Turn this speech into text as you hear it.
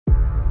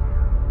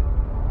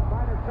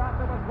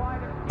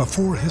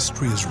Before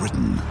history is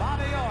written,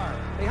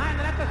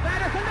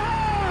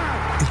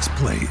 it's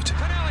played.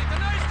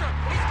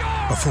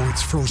 Before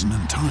it's frozen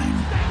in time,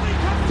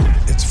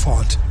 it's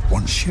fought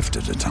one shift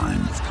at a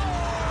time.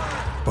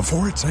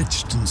 Before it's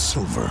etched in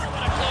silver,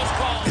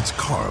 it's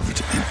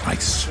carved in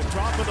ice.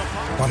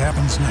 What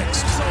happens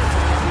next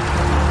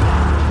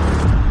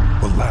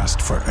will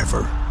last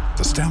forever.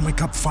 The Stanley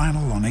Cup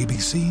Final on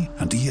ABC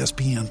and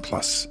ESPN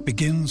Plus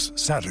begins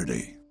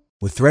Saturday.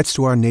 With threats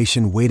to our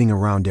nation waiting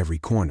around every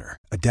corner,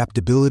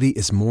 adaptability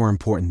is more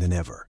important than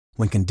ever.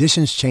 When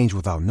conditions change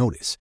without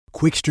notice,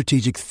 quick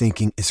strategic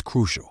thinking is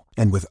crucial.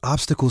 And with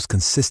obstacles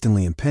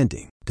consistently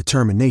impending,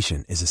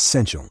 determination is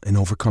essential in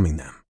overcoming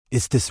them.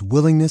 It's this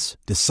willingness,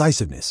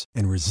 decisiveness,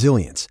 and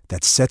resilience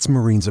that sets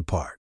Marines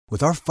apart.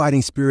 With our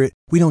fighting spirit,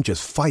 we don't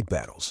just fight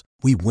battles,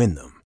 we win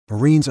them.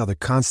 Marines are the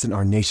constant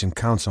our nation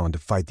counts on to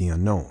fight the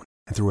unknown.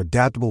 And through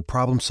adaptable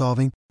problem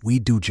solving, we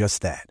do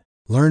just that.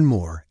 Learn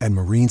more at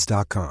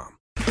marines.com.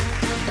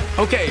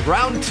 Okay,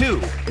 round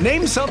two.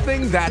 Name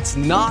something that's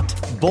not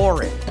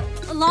boring.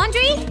 A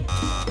laundry?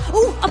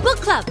 Ooh, a book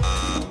club.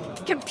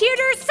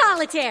 Computer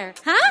solitaire,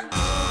 huh?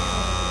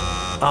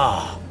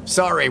 Ah,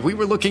 sorry, we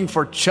were looking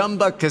for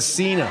Chumba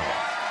Casino.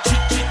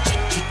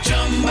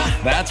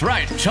 That's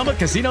right,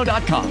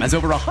 ChumbaCasino.com has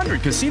over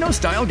 100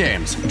 casino-style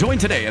games. Join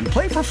today and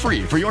play for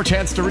free for your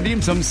chance to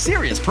redeem some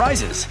serious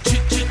prizes.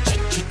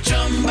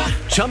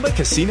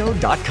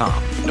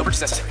 ChumbaCasino.com. No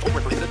purchase necessary. Void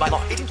where prohibited by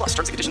law. 18 plus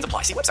terms and conditions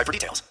apply. See website for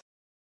details.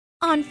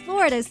 On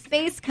Florida's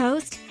Space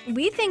Coast,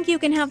 we think you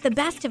can have the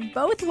best of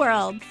both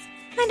worlds.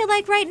 Kind of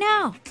like right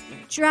now.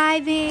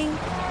 Driving,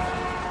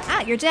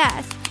 at your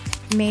desk,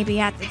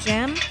 maybe at the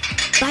gym,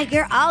 but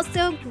you're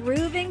also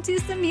grooving to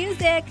some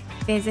music.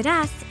 Visit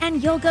us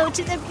and you'll go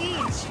to the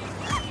beach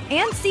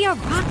and see a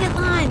rocket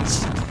launch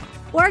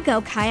or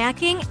go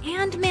kayaking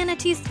and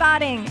manatee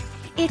spotting.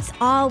 It's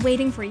all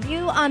waiting for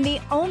you on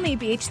the only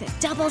beach that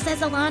doubles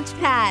as a launch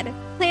pad.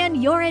 Plan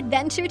your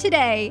adventure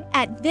today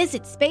at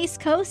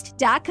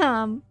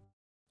visitspacecoast.com.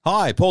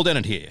 Hi, Paul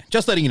Dennett here.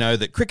 Just letting you know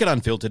that Cricket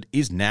Unfiltered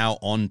is now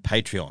on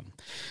Patreon.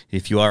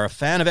 If you are a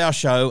fan of our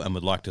show and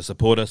would like to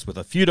support us with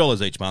a few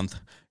dollars each month,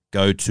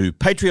 go to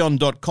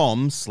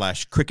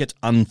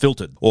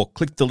patreon.com/cricketunfiltered or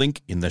click the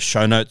link in the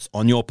show notes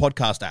on your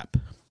podcast app.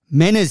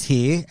 Mena's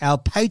here. Our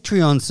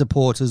Patreon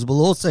supporters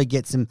will also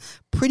get some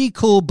pretty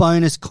cool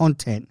bonus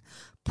content.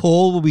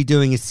 Paul will be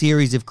doing a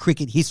series of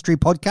cricket history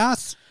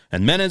podcasts.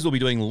 And Menas will be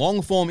doing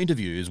long-form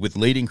interviews with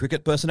leading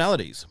cricket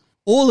personalities.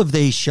 All of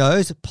these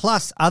shows,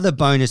 plus other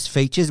bonus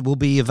features, will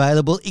be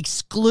available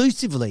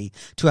exclusively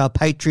to our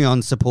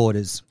Patreon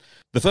supporters.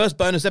 The first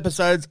bonus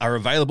episodes are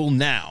available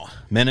now.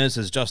 Menas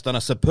has just done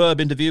a superb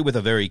interview with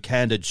a very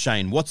candid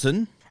Shane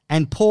Watson.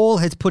 And Paul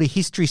has put a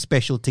history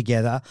special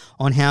together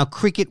on how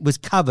cricket was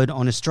covered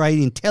on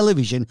Australian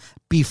television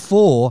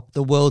before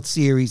the World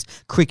Series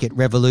cricket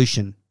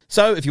revolution.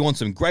 So if you want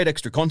some great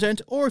extra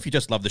content, or if you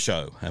just love the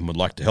show and would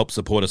like to help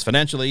support us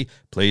financially,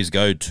 please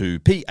go to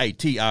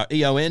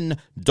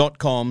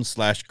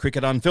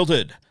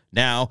patreon.com/cricketunfiltered.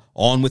 Now,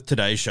 on with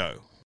today's show.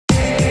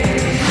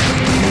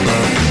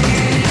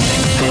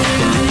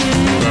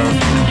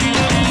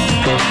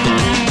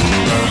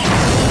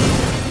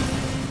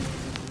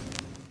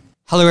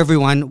 Hello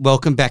everyone,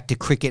 welcome back to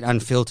Cricket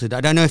Unfiltered.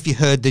 I don't know if you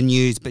heard the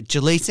news, but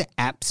Jaleesa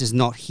Apps is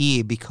not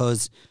here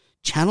because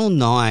Channel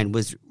 9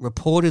 was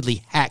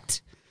reportedly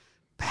hacked,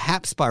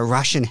 perhaps by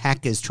Russian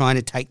hackers trying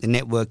to take the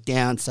network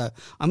down. So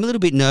I'm a little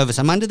bit nervous.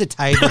 I'm under the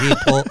table here,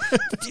 Paul.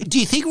 Do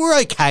you think we're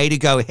okay to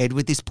go ahead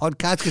with this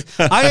podcast? Because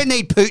I don't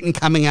need Putin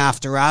coming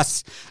after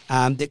us.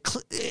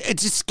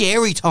 It's just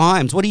scary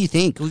times. What do you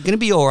think? We're going to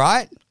be all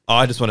right?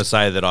 I just want to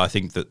say that I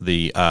think that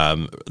the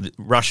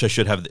Russia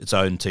should have its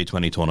own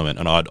T20 tournament,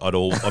 and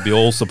I'd be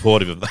all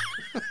supportive of that.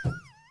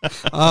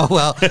 Oh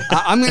well,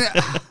 I'm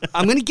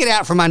gonna get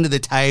out from under the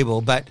table,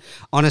 but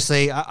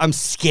honestly, I'm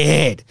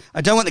scared.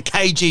 I don't want the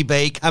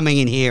KGB coming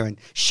in here and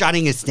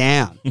shutting us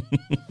down.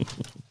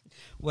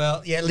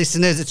 Well, yeah,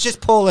 listeners, it's just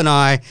Paul and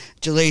I.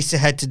 Jaleesa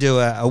had to do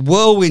a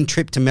whirlwind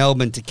trip to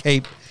Melbourne to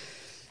keep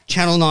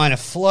Channel 9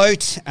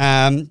 afloat,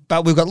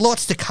 but we've got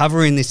lots to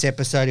cover in this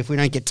episode if we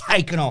don't get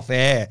taken off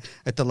air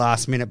at the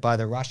last minute by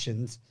the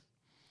Russians.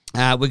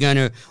 We're going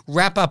to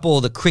wrap up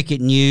all the cricket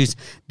news.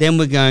 Then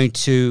we're going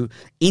to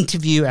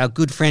interview our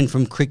good friend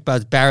from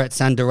CricBuzz, Bharat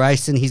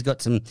Sundaresan. He's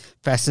got some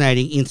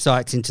fascinating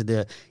insights into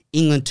the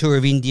England Tour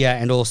of India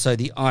and also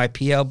the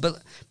IPL.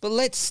 But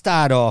let's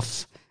start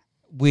off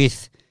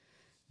with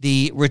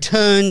the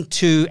return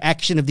to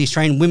action of the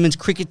Australian women's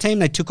cricket team.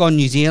 They took on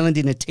New Zealand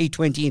in a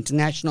T20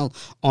 international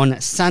on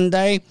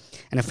Sunday,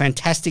 and a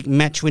fantastic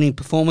match-winning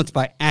performance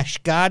by Ash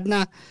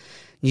Gardner.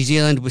 New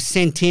Zealand was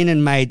sent in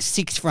and made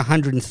 6 for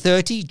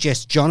 130.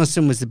 Jess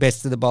Jonathan was the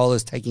best of the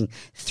bowlers, taking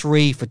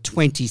 3 for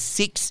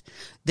 26.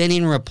 Then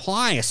in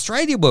reply,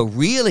 Australia were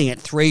reeling at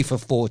 3 for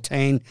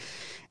 14.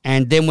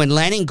 And then when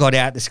Lanning got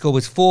out, the score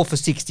was 4 for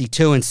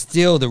 62, and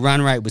still the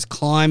run rate was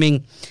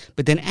climbing.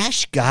 But then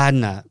Ash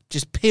Gardner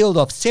just peeled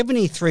off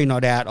 73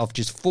 not out off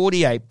just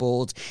 48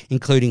 balls,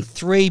 including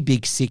 3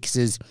 big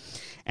sixes.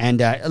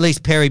 And Elise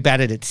Perry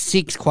batted at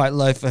 6, quite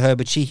low for her,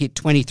 but she hit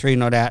 23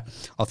 not out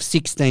off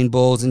 16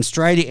 balls. And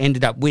Australia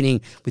ended up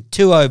winning with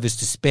 2 overs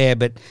to spare,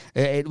 but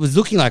it was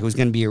looking like it was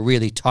going to be a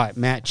really tight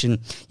match. And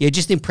yeah,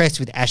 just impressed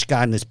with Ash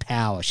Gardner's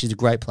power. She's a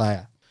great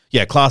player.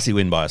 Yeah, classy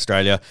win by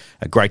Australia.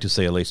 Great to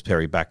see Elise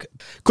Perry back.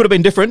 Could have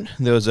been different.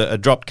 There was a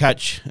dropped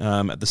catch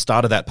at the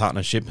start of that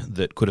partnership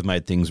that could have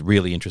made things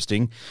really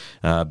interesting.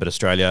 But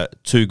Australia,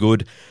 too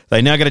good.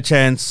 They now get a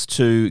chance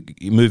to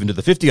move into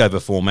the 50-over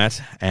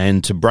format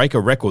and to break a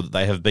record that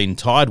they have been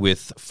tied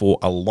with for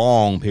a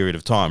long period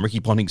of time. Ricky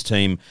Ponting's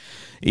team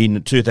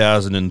in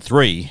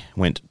 2003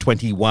 went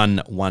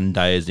 21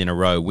 one-days in a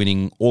row,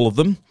 winning all of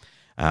them.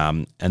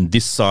 And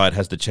this side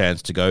has the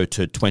chance to go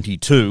to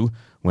 22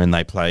 when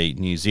they play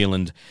New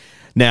Zealand.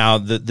 Now,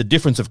 the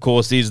difference, of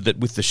course, is that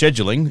with the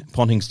scheduling,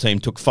 Ponting's team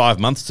took 5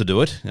 months to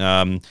do it.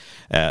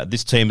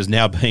 This team has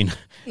now been...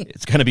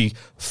 It's going to be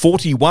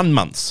 41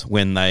 months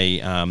when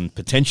they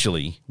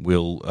potentially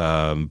will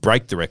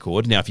break the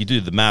record. Now, if you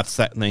do the maths,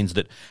 that means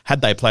that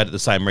had they played at the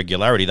same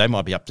regularity, they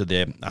might be up to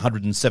their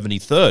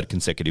 173rd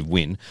consecutive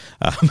win,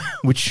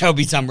 which... That'll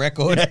be some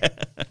record.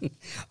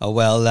 Oh,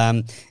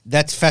 well,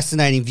 that's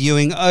fascinating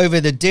viewing over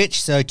the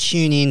ditch. So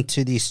tune in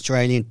to the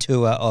Australian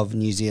tour of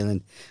New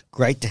Zealand.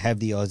 Great to have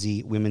the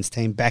Aussie women's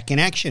team back in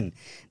action.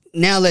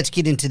 Now let's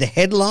get into the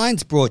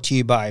headlines brought to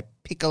you by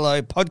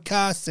Piccolo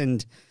Podcasts.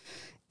 And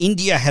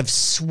India have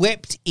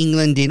swept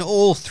England in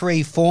all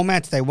 3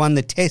 formats. They won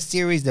the Test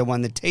series, they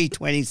won the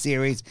T20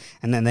 series,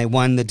 and then they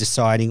won the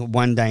deciding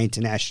one-day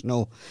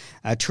international.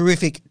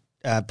 Terrific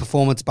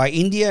performance by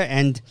India.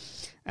 And,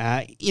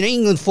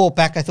 England fought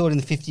back, I thought, in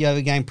the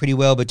 50-over game pretty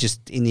well, but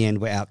just in the end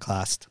were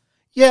outclassed.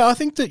 Yeah, I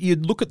think that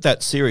you'd look at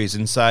that series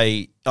and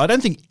say, I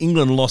don't think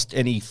England lost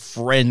any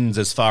friends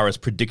as far as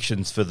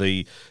predictions for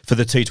the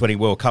T20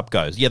 World Cup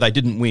goes. Yeah, they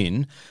didn't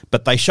win,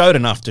 but they showed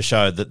enough to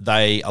show that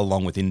they,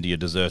 along with India,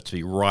 deserve to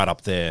be right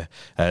up there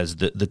as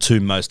the 2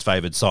 most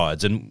favoured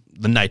sides. And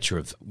the nature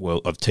of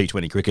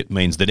T20 cricket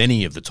means that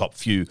any of the top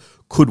few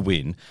could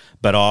win.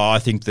 But I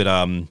think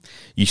that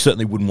you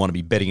certainly wouldn't want to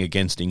be betting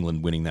against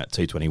England winning that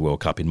T20 World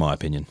Cup, in my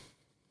opinion.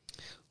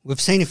 We've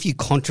seen a few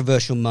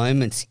controversial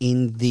moments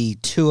in the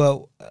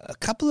tour, a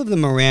couple of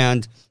them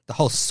around the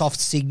whole soft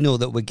signal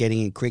that we're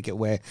getting in cricket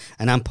where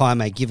an umpire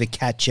may give a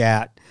catch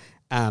out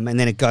and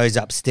then it goes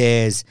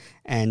upstairs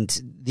and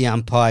the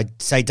umpire,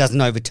 say, doesn't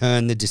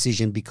overturn the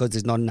decision because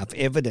there's not enough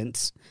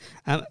evidence.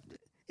 It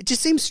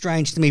just seems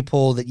strange to me,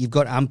 Paul, that you've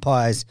got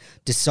umpires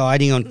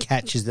deciding on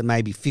catches that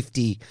may be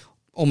 50,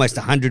 almost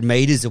 100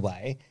 metres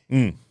away,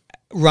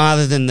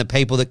 rather than the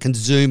people that can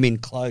zoom in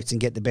close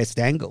and get the best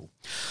angle.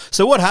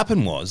 So what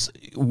happened was,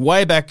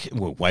 way back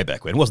when,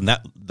 it wasn't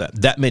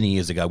that many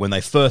years ago, when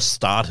they first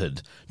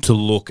started to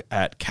look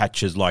at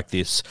catches like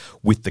this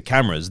with the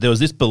cameras, there was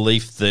this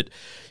belief that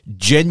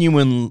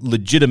genuine,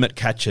 legitimate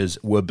catches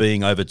were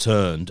being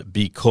overturned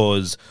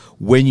because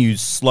when you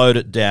slowed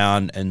it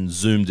down and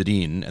zoomed it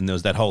in, and there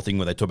was that whole thing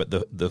where they talk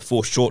about the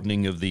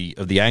foreshortening of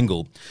the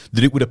angle,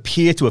 that it would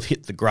appear to have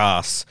hit the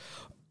grass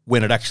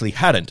when it actually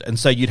hadn't. And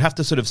so you'd have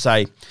to sort of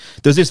say,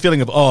 there's this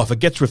feeling of, if it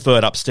gets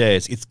referred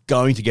upstairs, it's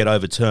going to get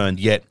overturned,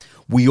 yet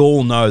we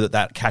all know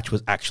that catch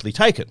was actually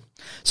taken.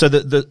 So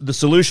the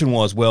solution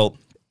was,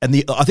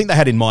 I think they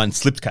had in mind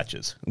slipped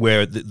catches,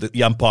 where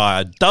the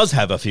umpire does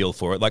have a feel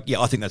for it. Like, yeah,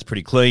 I think that's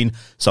pretty clean,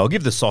 so I'll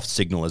give the soft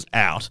signal as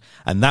out.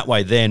 And that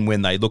way then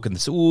when they look and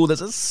say,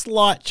 there's a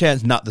slight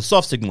chance, the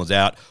soft signal is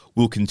out,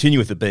 we'll continue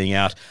with it being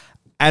out,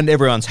 and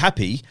everyone's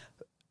happy,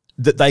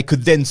 that they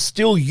could then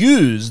still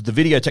use the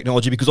video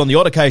technology because on the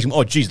odd occasion,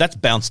 that's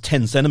bounced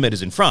 10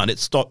 centimetres in front. It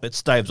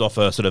staves off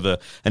a sort of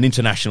an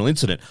international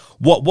incident.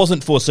 What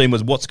wasn't foreseen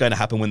was what's going to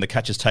happen when the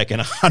catch is taken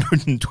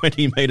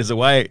 120 metres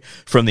away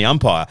from the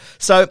umpire.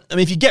 So,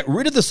 if you get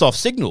rid of the soft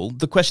signal,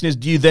 the question is,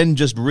 do you then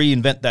just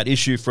reinvent that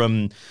issue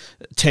from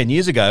 10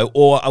 years ago,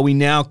 or are we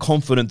now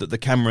confident that the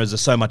cameras are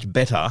so much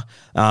better?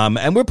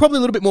 And we're probably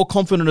a little bit more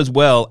confident as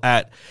well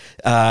at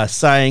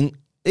saying,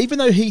 even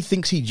though he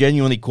thinks he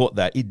genuinely caught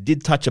that, it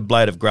did touch a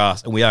blade of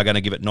grass and we are going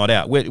to give it not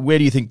out. Where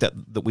do you think that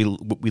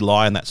we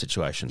lie in that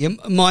situation? Yeah,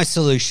 my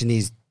solution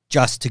is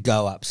just to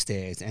go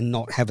upstairs and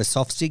not have a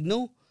soft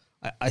signal.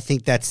 I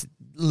think that's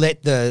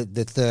let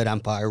the third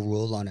umpire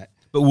rule on it.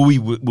 But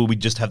will we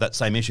just have that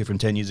same issue from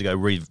 10 years ago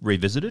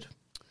revisited?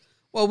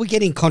 Well, we're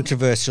getting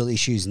controversial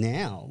issues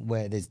now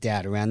where there's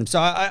doubt around them. So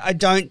I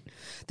don't...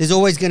 There's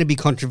always going to be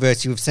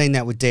controversy. We've seen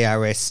that with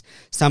DRS.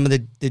 Some of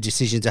the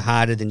decisions are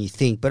harder than you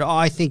think. But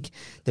I think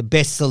the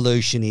best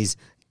solution is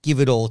give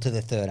it all to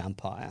the third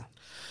umpire.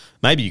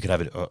 Maybe you could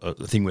have a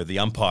thing where the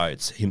umpire,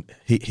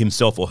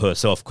 himself or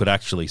herself, could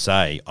actually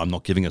say, I'm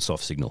not giving a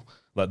soft signal.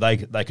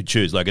 Like they could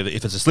choose. Like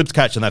if it's a slipped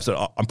catch and they've said,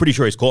 I'm pretty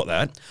sure he's caught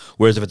that.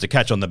 Whereas if it's a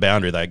catch on the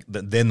boundary,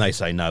 then they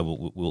say,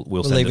 no,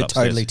 we'll send leave it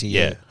upstairs. totally to you.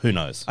 Yeah, who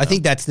knows? I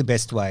think that's the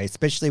best way,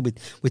 especially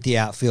with the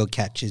outfield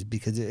catches,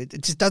 because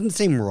it just doesn't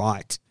seem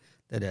right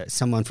that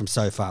someone from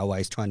so far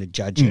away is trying to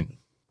judge it.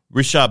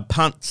 Rishabh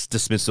Pant's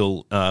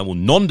dismissal,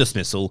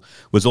 non-dismissal,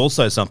 was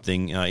also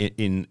something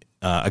in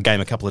a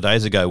game a couple of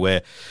days ago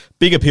where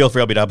big appeal for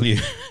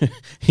LBW.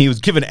 He was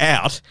given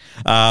out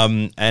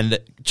and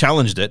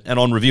challenged it, and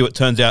on review it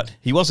turns out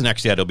he wasn't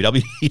actually out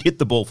LBW. He'd hit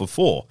the ball for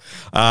 4.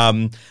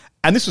 And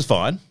this was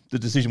fine. The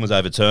decision was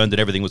overturned and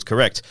everything was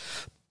correct.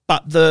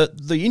 But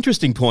the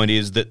interesting point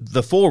is that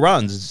the 4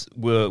 runs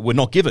were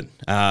not given,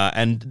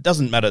 and it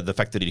doesn't matter the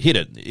fact that he hit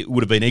it. It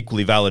would have been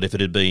equally valid if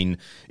it had been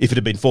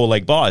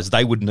 4-leg buys.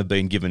 They wouldn't have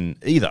been given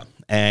either.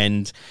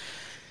 And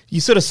you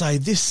sort of say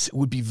this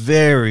would be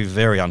very,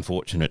 very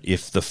unfortunate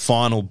if the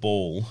final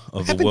ball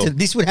of the world...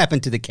 This would happen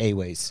to the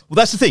Kiwis. Well,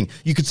 that's the thing.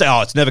 You could say,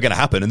 oh, it's never going to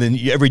happen. And then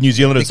every New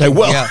Zealander would say,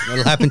 well... Yeah,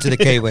 it'll happen to the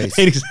Kiwis.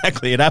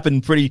 Exactly. It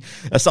happened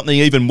something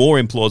even more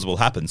implausible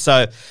happened.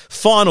 So,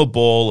 final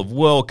ball of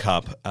World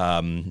Cup.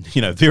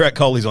 Virat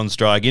Kohli's on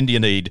strike. India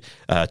need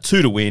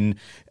 2 to win.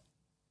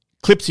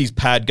 Clips his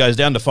pad, goes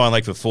down to final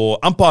leg for 4.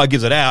 Umpire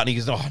gives it out and he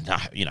goes, oh,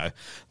 no,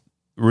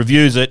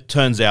 reviews it,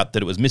 turns out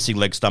that it was missing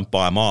leg stump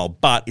by a mile,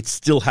 but it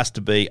still has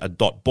to be a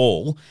dot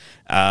ball,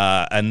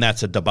 and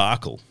that's a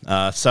debacle.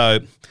 So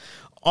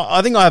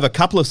I think I have a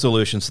couple of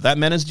solutions to that.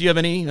 Manners, do you have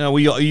any? Are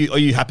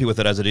you happy with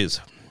it as it is?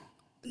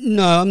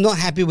 No, I'm not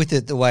happy with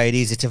it the way it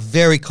is. It's a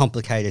very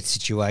complicated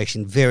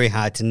situation, very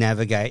hard to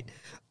navigate.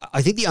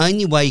 I think the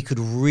only way you could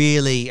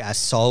really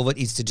solve it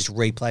is to just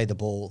replay the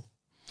ball.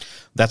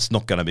 That's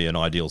not going to be an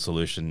ideal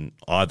solution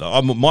either.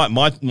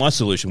 My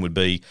solution would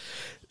be,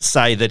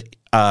 say that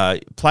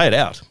play it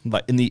out.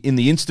 Like in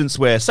the instance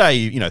where, say,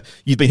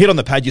 you've been hit on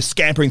the pad, you're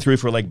scampering through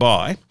for a leg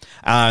bye,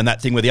 and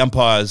that thing where the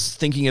umpire's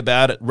thinking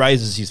about it,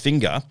 raises his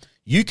finger.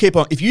 You keep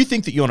on. If you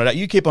think that you're not out,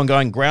 you keep on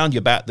going. Ground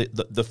your bat.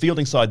 The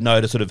fielding side know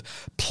to sort of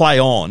play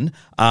on,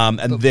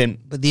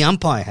 but the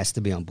umpire has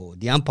to be on board.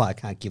 The umpire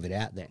can't give it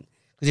out then,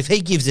 because if he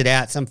gives it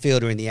out, some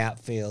fielder in the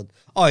outfield,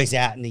 he's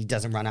out and he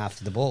doesn't run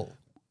after the ball.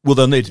 Well,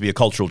 there'll need to be a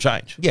cultural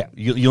change. Yeah.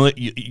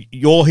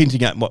 You're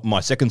hinting at what my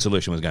second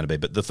solution was going to be,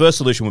 but the first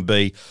solution would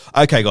be,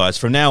 okay, guys,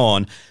 from now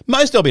on,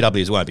 most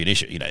LBWs won't be an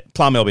issue.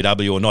 Plum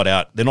LBW or not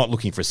out, they're not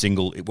looking for a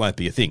single, it won't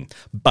be a thing.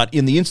 But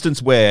in the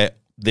instance where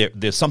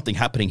there's something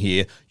happening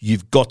here,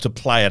 you've got to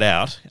play it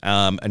out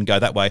and go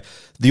that way.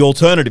 The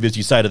alternative is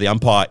you say to the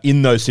umpire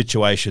in those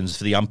situations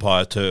for the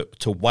umpire to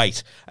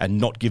wait and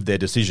not give their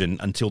decision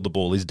until the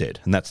ball is dead.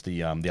 And that's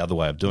the other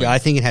way of doing it. Yeah, I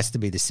think it has to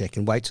be the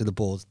second. Wait till the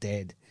ball's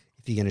dead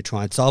if you're going to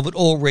try and solve it,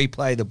 or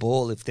replay the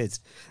ball if there's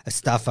a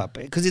stuff up.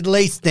 Because at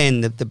least then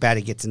the batter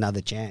gets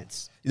another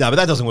chance. No, but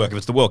that doesn't work if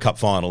it's the World Cup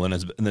final and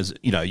there's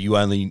you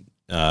only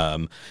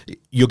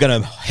you're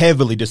going to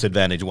heavily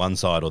disadvantage one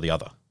side or the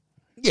other.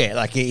 Yeah,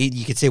 like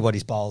you can see what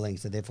he's bowling,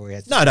 so therefore he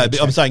has to... No,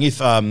 but I'm saying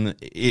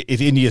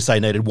if India, say,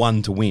 needed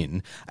 1 to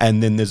win,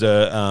 and then there's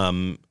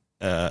the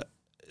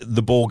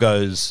ball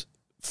goes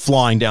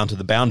flying down to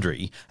the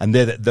boundary, and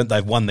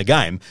they've won the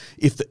game.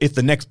 If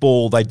the next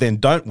ball they then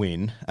don't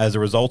win as a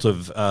result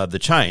of the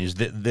change,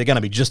 they're going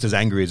to be just as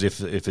angry as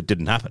if it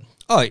didn't happen.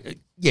 Oh,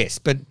 yes,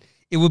 but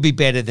it would be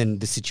better than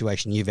the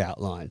situation you've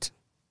outlined.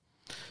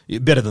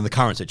 Better than the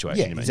current situation,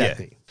 yeah, you mean?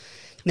 Exactly. Yeah.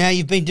 Now,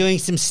 you've been doing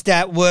some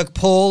stat work,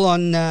 Paul,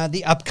 on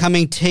the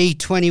upcoming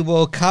T20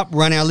 World Cup.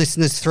 Run our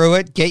listeners through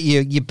it. Get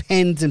your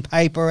pens and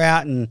paper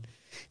out, and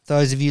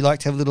those of you who like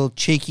to have a little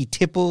cheeky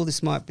tipple,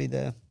 this might be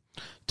the...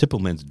 Tipple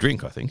means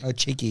drink, I think. Oh,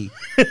 cheeky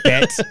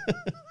bet.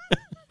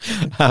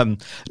 No,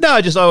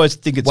 I always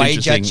think it's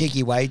interesting.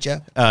 Cheeky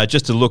wager.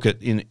 Just to look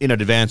at, in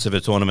advance of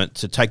a tournament,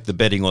 to take the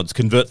betting odds,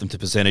 convert them to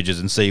percentages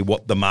and see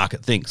what the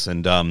market thinks.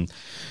 And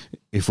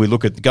if we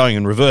look at going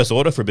in reverse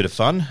order for a bit of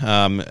fun,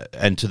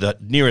 and to the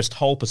nearest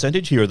whole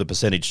percentage, here are the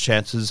percentage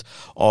chances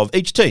of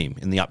each team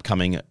in the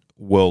upcoming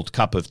World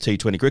Cup of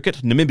T20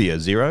 cricket. Namibia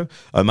 0,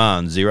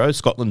 Oman 0,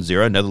 Scotland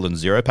 0, Netherlands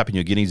 0, Papua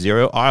New Guinea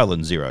 0,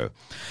 Ireland 0.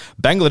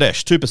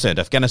 Bangladesh 2%,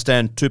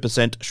 Afghanistan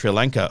 2%, Sri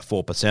Lanka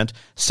 4%,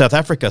 South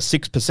Africa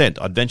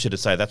 6%. I'd venture to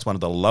say that's one of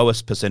the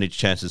lowest percentage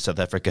chances South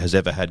Africa has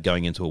ever had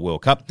going into a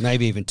World Cup.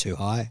 Maybe even too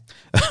high.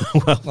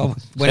 well,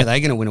 when are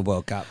they going to win a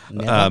World Cup?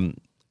 Never.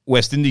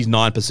 West Indies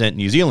 9%,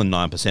 New Zealand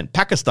 9%,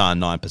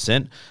 Pakistan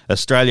 9%,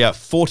 Australia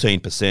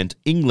 14%,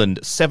 England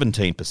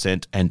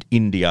 17%, and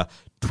India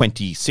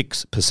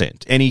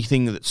 26%.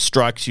 Anything that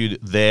strikes you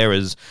there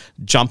as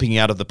jumping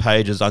out of the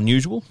page as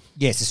unusual?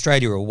 Yes,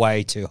 Australia are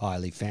way too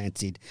highly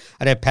fancied.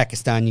 I'd have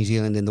Pakistan, New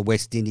Zealand, and the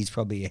West Indies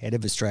probably ahead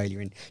of Australia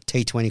in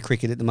T20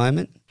 cricket at the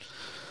moment.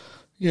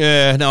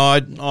 Yeah, no,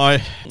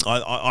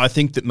 I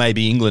think that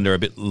maybe England are a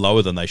bit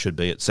lower than they should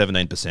be at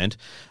 17%,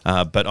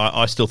 but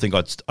I still think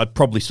I'd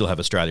probably still have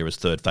Australia as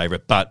third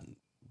favourite, but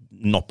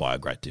not by a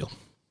great deal.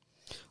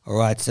 All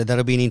right, so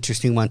that'll be an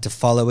interesting one to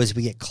follow as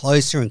we get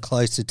closer and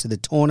closer to the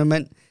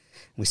tournament.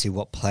 We see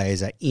what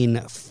players are in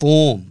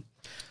form.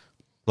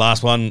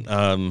 Last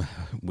one,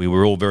 we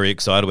were all very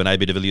excited when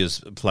AB de Villiers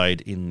played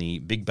in the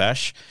Big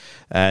Bash,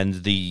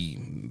 and the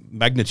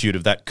magnitude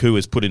of that coup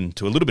is put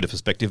into a little bit of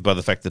perspective by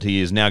the fact that he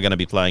is now going to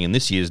be playing in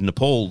this year's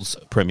Nepal's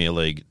Premier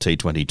League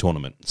T20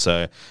 tournament.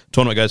 So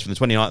tournament goes from the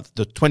 29th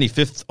to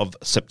 25th of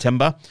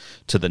September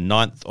to the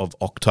 9th of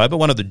October.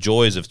 One of the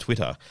joys of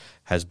Twitter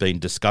has been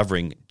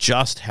discovering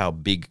just how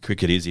big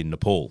cricket is in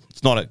Nepal.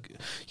 It's not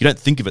you don't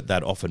think of it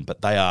that often,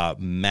 but they are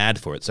mad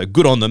for it. So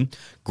good on them.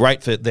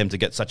 Great for them to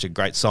get such a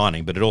great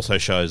signing, but it also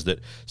shows that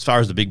as far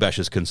as the Big Bash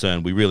is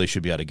concerned, we really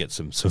should be able to get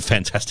some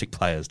fantastic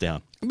players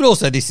down. But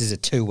also this is a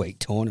 2-week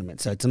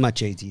tournament, so it's a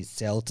much easier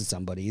sell to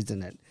somebody,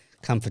 isn't it?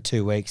 Come for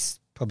 2 weeks,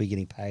 probably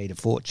getting paid a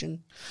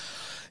fortune.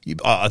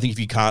 I think if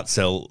you can't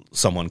sell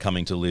someone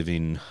coming to live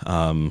in,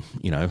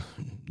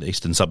 the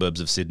eastern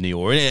suburbs of Sydney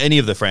or any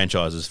of the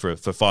franchises for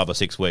 5 or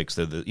 6 weeks,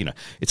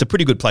 it's a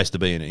pretty good place to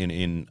be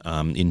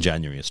in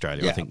January,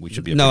 Australia. Yeah. I think we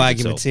should be no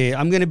arguments here.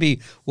 I'm going to be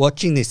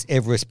watching this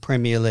Everest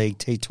Premier League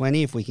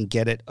T20 if we can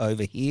get it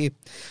over here.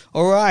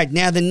 All right,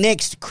 now the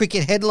next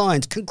cricket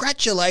headlines.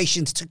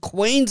 Congratulations to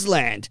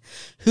Queensland,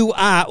 who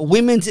are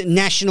Women's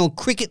National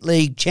Cricket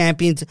League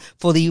champions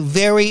for the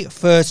very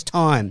first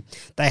time.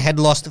 They had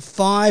lost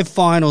 5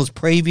 finals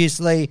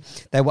previously.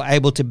 They were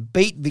able to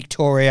beat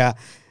Victoria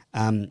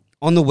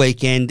on the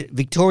weekend.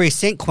 Victoria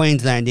sent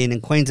Queensland in,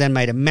 and Queensland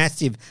made a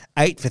massive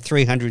 8 for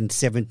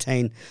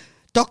 317.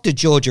 Dr.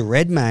 Georgia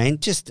Redmayne,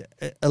 just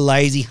a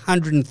lazy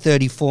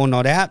 134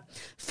 not out,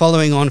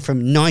 following on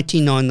from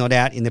 99 not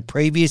out in the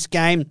previous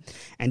game.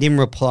 And in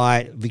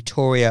reply,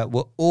 Victoria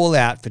were all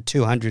out for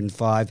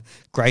 205.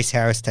 Grace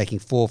Harris taking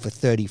 4 for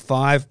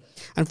 35.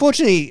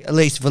 Unfortunately,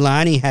 Elise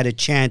Villani had a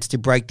chance to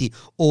break the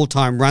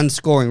all-time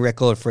run-scoring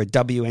record for a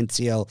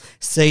WNCL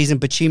season,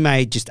 but she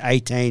made just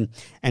 18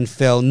 and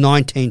fell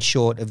 19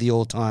 short of the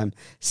all-time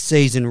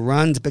season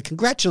runs. But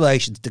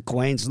congratulations to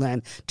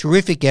Queensland.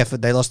 Terrific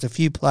effort. They lost a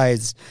few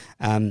players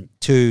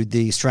to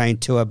the Australian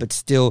tour, but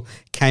still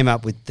came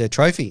up with the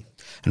trophy.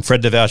 And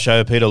friend of our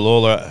show, Peter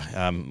Lawler,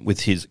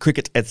 with his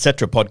Cricket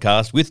Etc.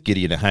 podcast with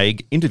Gideon Haigh,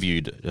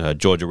 interviewed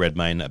Georgia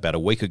Redmayne about a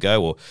week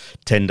ago or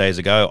 10 days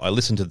ago. I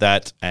listened to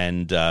that,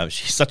 and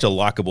she's such a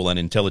likeable and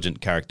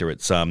intelligent character.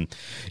 It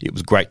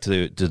was great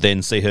to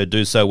then see her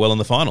do so well in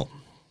the final.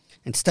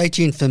 And stay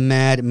tuned for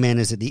Mad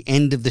Manners at the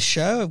end of the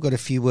show. I've got a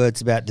few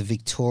words about the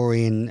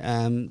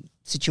Victorian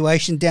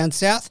situation down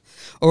south.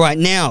 All right,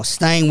 now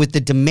staying with the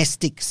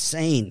domestic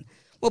scene.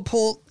 Well,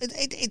 Paul,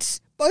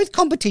 it's both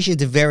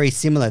competitions are very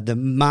similar, the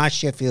Marsh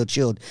Sheffield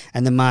Shield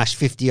and the Marsh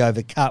 50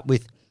 Over Cup,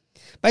 with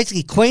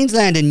basically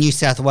Queensland and New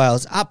South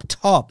Wales up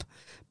top.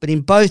 But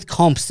in both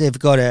comps, they've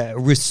got a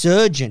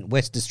resurgent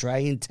West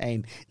Australian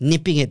team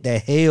nipping at their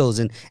heels.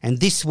 And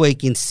this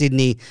week in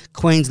Sydney,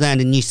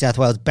 Queensland and New South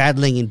Wales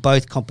battling in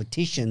both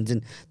competitions.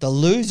 And the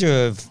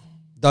loser of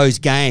those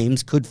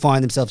games could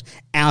find themselves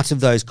out of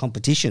those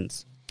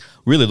competitions.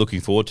 Really looking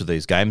forward to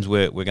these games.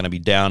 We're going to be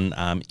down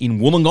in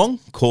Wollongong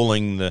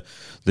calling the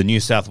New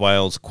South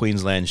Wales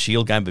Queensland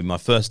Shield game. It'll be my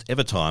first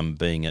ever time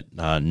being at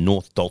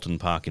North Dalton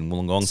Park in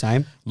Wollongong.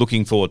 Same.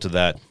 Looking forward to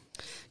that.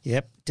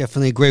 Yep,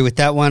 definitely agree with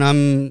that one.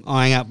 I'm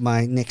eyeing up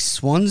my next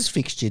Swans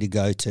fixture to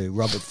go to.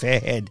 Robert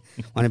Fairhead,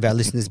 one of our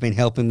listeners, has been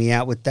helping me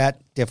out with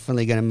that.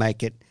 Definitely going to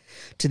make it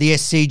to the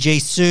SCG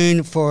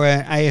soon for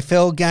an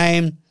AFL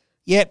game.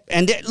 Yep,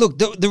 and look,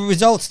 the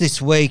results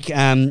this week.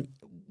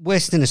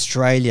 Western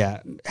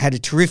Australia had a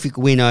terrific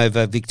win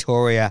over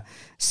Victoria,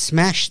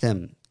 smashed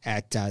them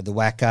at the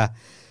Wacker.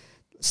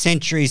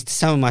 Centuries to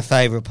some of my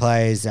favourite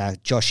players,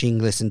 Josh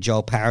Inglis and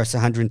Joel Paris,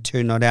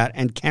 102 not out,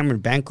 and Cameron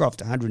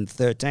Bancroft,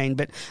 113.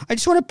 But I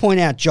just want to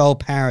point out Joel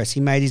Paris. He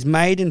made his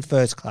maiden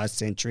first-class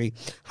century,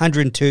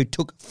 102,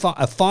 took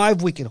a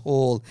 5-wicket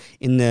haul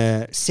in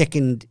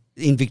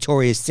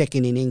Victoria's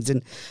second innings.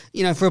 And,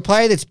 for a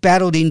player that's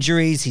battled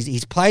injuries,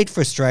 he's played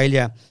for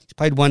Australia. He's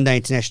played one-day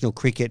international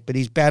cricket, but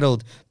he's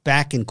battled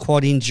back and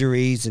quad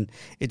injuries, and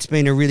it's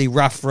been a really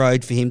rough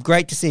road for him.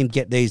 Great to see him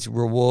get these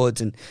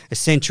rewards, and a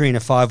century and a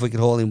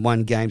 5-wicket haul in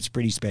one game is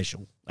pretty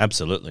special.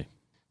 Absolutely.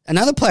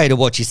 Another player to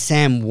watch is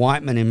Sam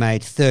Whiteman, who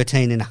made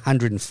 13 and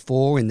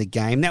 104 in the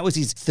game. That was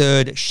his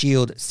third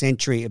Shield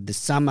century of the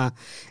summer.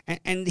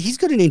 And he's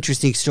got an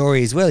interesting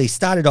story as well. He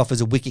started off as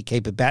a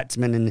wicketkeeper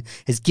batsman and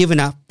has given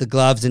up the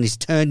gloves and has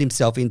turned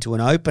himself into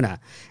an opener.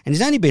 And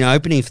he's only been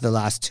opening for the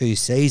last 2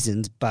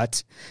 seasons,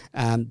 but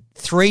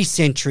 3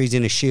 centuries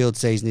in a Shield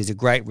season is a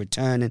great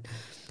return. And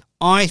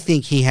I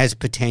think he has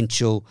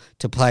potential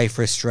to play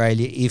for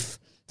Australia if,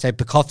 say,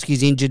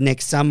 Pekovsky's injured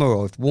next summer,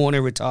 or if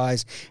Warner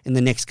retires in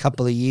the next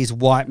couple of years.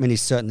 Whiteman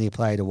is certainly a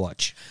player to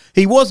watch.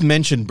 He was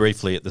mentioned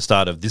briefly at the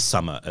start of this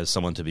summer as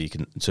someone to be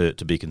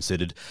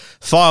considered.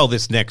 File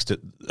this next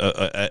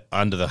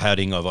under the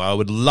heading of I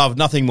would love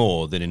nothing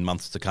more than in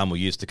months to come or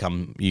years to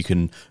come you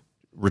can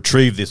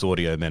retrieve this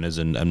audio manners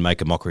and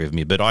make a mockery of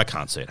me, but I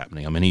can't see it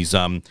happening. I mean,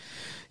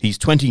 he's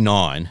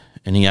 29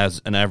 and he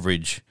has an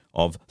average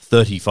of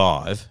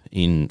 35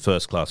 in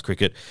first-class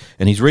cricket.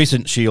 And his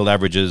recent Shield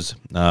averages,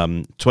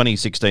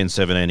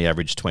 2016-17, he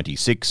averaged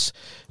 26.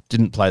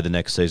 Didn't play the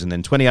next season.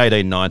 Then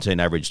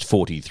 2018-19 averaged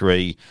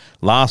 43.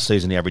 Last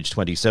season he averaged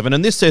 27.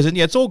 And this season,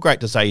 it's all great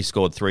to say he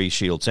scored 3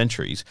 Shield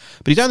centuries,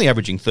 but he's only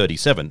averaging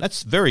 37.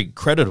 That's very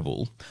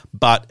creditable,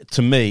 but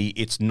to me,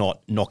 it's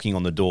not knocking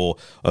on the door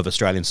of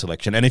Australian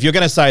selection. And if you're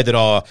going to say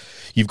that,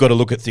 you've got to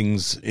look at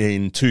things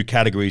in 2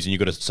 categories and you've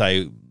got to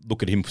say,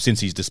 look at him since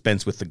he's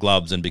dispensed with the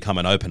gloves and become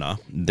an opener,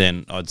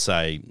 then I'd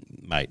say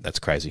Mate, that's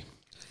crazy.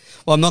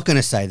 Well, I'm not going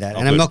to say that.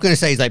 I'm not going to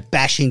say he's like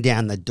bashing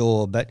down the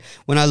door. But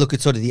when I look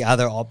at sort of the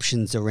other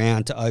options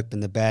around to open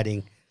the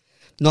batting,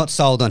 not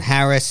sold on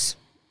Harris.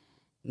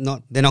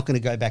 They're not going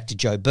to go back to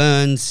Joe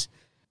Burns.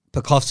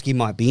 Pekovsky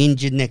might be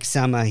injured next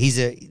summer.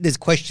 There's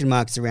question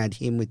marks around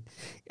him with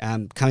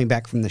coming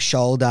back from the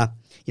shoulder.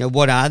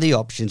 What are the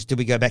options? Do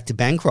we go back to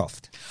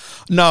Bancroft?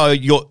 No,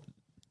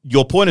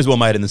 your point is well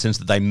made in the sense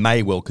that they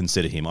may well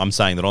consider him. I'm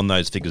saying that on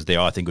those figures there,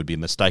 I think it would be a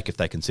mistake if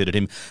they considered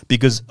him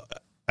because,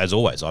 as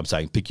always, I'm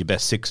saying pick your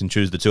best six and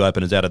choose the two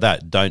openers out of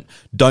that.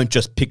 Don't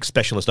just pick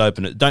specialist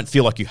openers. Don't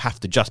feel like you have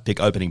to just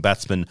pick opening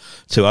batsmen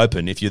to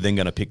open if you're then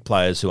going to pick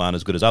players who aren't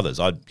as good as others.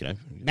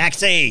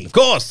 Maxi! Of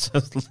course!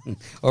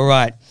 All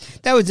right.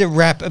 That was a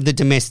wrap of the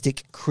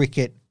domestic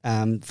cricket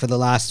for the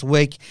last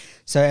week.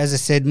 So, as I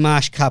said,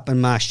 Marsh Cup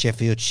and Marsh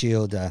Sheffield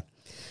Shield are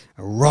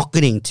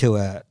rocketing to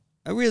a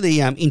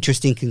really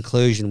interesting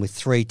conclusion with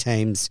three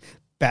teams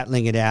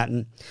battling it out.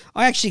 And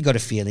I actually got a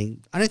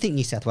feeling, I don't think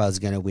New South Wales is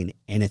going to win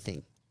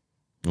anything.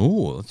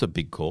 Oh, that's a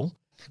big call.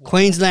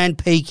 Queensland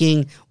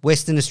peaking,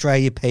 Western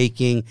Australia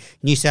peaking,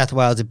 New South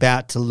Wales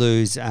about to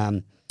lose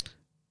a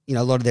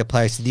lot of their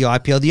players to the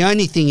IPL. The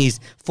only thing is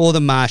for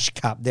the Marsh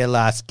Cup, their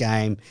last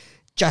game,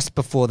 just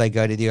before they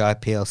go to the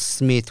IPL,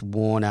 Smith,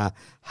 Warner,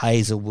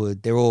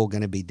 Hazelwood, they're all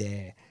going to be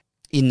there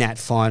in that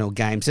final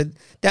game. So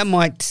that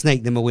might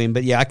sneak them a win,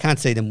 but I can't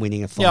see them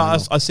winning a final. Yeah,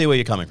 I see where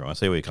you're coming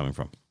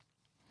from.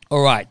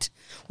 All right.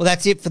 Well,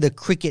 that's it for the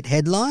cricket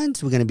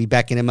headlines. We're going to be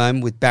back in a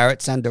moment with Bharat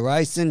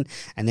Sundaresan,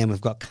 and then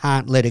we've got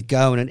Can't Let It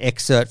Go and an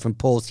excerpt from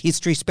Paul's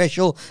history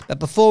special. But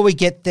before we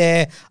get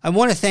there, I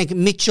want to thank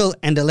Mitchell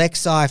and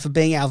Alexei for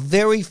being our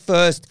very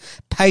first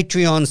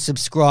Patreon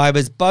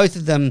subscribers. Both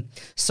of them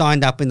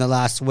signed up in the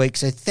last week,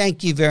 so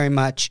thank you very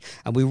much,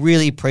 and we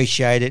really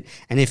appreciate it.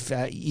 And if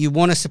you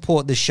want to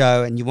support the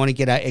show and you want to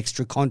get our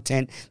extra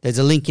content, there's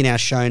a link in our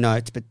show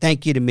notes. But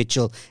thank you to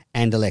Mitchell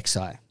and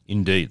Alexei.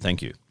 Indeed,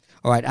 thank you.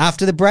 All right,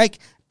 after the break,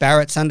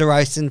 Bharat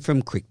Sundaresan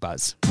from Crick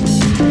Buzz.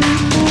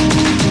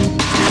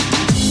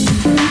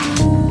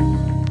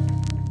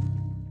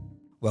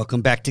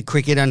 Welcome back to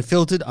Cricket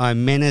Unfiltered.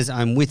 I'm Menas.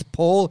 I'm with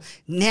Paul.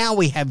 Now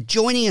we have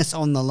joining us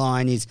on the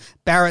line is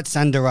Bharat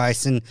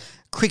Sundaresan,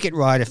 cricket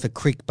writer for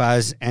Crick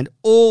Buzz and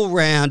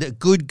all-round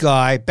good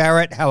guy.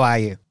 Bharat, how are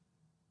you?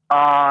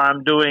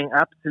 I'm doing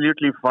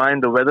absolutely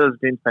fine. The weather's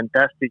been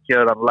fantastic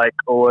here, unlike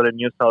over in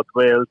New South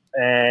Wales.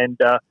 And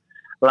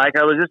like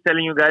I was just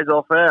telling you guys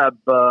off air,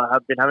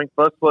 I've been having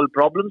first world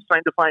problems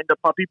trying to find a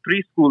puppy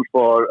preschool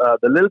for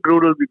the little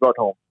Groodle we got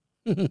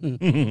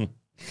home.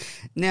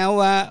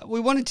 Now, we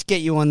wanted to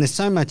get you on. There's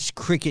so much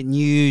cricket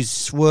news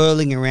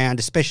swirling around,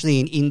 especially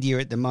in India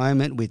at the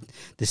moment with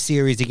the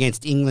series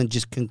against England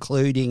just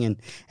concluding and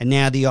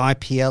now the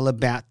IPL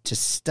about to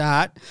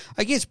start.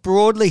 I guess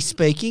broadly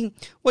speaking,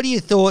 what are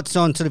your thoughts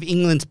on sort of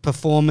England's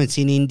performance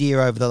in India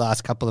over the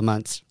last couple of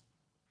months?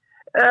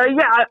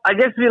 I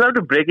guess we'll have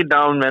to break it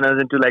down,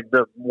 Menas, into like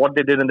what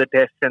they did in the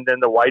test and then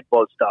the white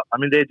ball stuff. I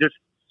mean, they're just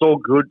so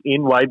good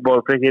in white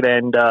ball cricket,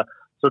 and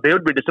so they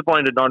would be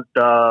disappointed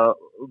not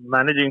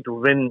managing to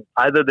win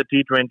either the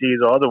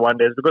T20s or the one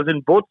days, because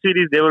in both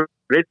series they were in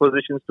great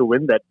positions to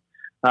win that,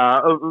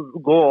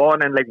 go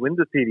on and like win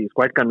the series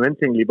quite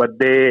convincingly. But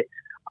they,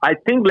 I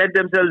think, let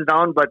themselves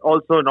down. But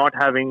also not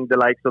having the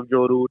likes of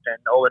Joe Root and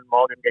Owen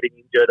Morgan getting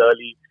injured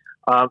early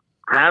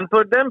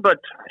hampered them. But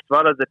as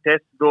far as the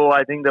tests go,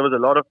 I think there was a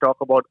lot of talk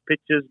about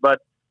pitches, but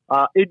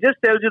it just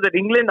tells you that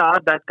England are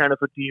that kind of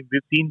a team.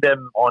 We've seen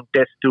them on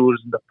test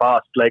tours in the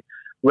past, like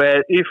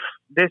where if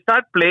they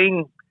start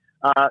playing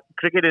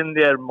cricket in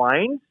their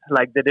minds,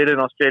 like they did in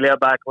Australia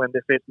back when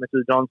they faced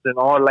Mitchell Johnson,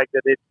 or like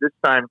they did this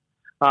time,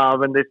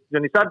 when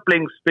you start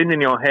playing spin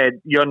in your head,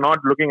 you're not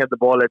looking at the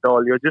ball at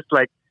all. You're just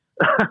like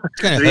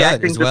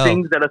reacting to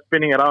things that are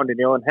spinning around in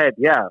your own head.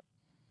 Yeah.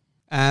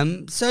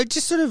 So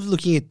just sort of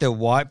looking at the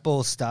white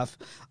ball stuff,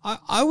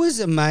 I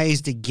was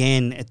amazed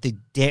again at the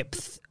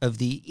depth of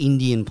the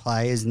Indian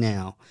players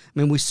now. I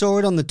mean, we saw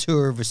it on the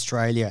tour of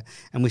Australia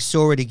and we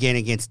saw it again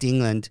against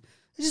England.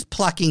 They're just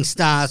plucking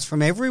stars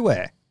from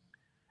everywhere.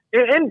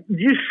 And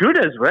you should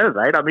as well,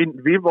 right? I mean,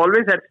 we've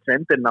always had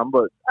strength in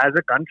numbers as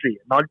a country,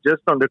 not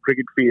just on the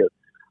cricket field.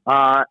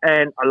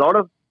 And a lot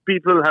of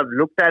people have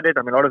looked at it.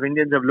 I mean, a lot of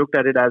Indians have looked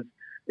at it as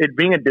it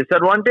being a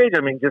disadvantage.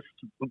 I mean, just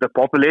the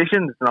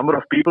population, the number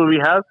of people we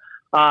have.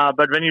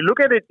 But when you look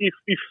at it,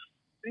 if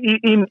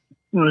in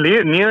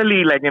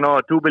nearly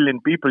 2 billion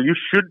people, you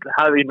should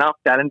have enough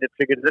talented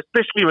cricketers,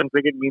 especially when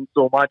cricket means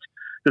so much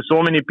to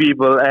so many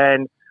people.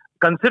 And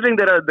considering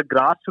that the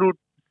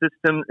grassroots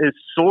system is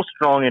so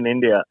strong in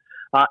India,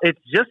 it's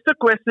just a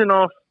question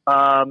of,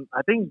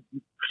 I think,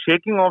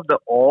 shaking off the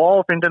awe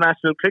of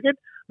international cricket,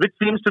 which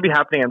seems to be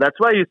happening. And that's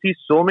why you see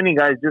so many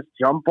guys just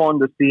jump on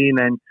the scene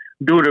and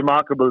do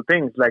remarkable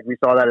things. Like we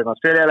saw that in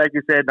Australia, like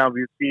you said. Now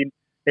we've seen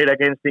it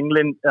against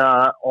England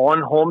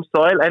on home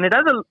soil. And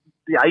the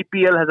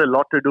IPL has a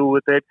lot to do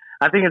with it.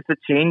 I think it's a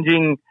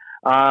changing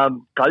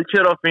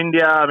culture of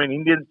India. I mean,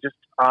 Indians just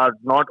are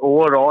not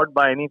overawed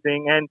by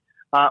anything. And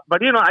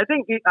But, I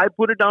think I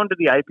put it down to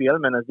the IPL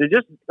menace. They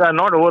just are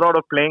not overawed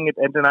of playing at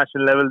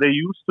international level. They're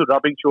used to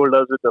rubbing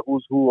shoulders with the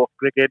who's who of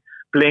cricket,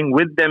 playing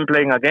with them,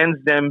 playing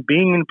against them,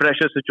 being in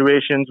pressure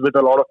situations with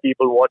a lot of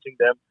people watching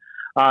them.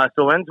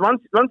 So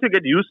once you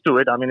get used to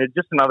it, it's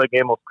just another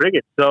game of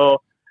cricket.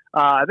 So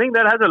I think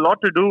that has a lot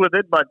to do with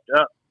it. But,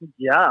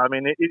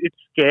 it's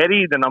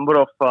scary, the number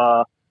of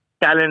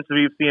talents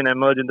we've seen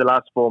emerge in the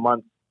last 4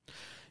 months.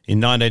 In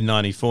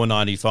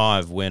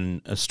 1994-95,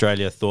 when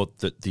Australia thought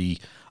that the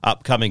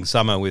upcoming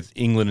summer with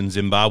England and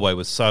Zimbabwe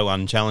was so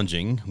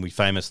unchallenging, we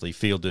famously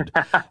fielded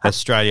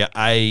Australia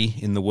A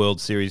in the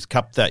World Series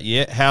Cup that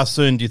year. How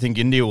soon do you think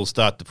India will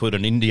start to put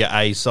an India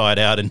A side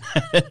out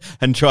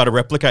and try to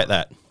replicate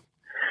that?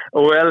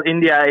 Well,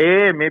 India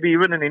A, maybe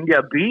even an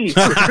India B.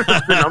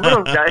 The number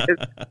of guys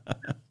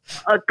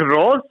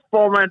across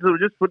formats who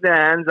just put their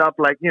hands up.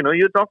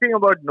 You're talking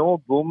about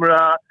no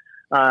Bumrah,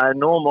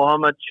 no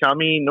Mohammad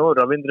Shami, no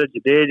Ravindra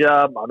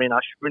Jadeja.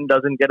 Ashwin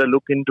doesn't get a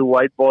look into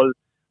white ball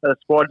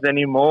squads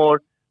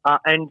anymore.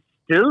 And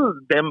still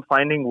them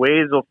finding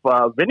ways of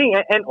winning.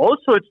 And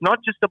also, it's not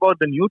just about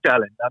the new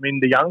talent.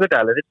 The younger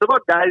talent. It's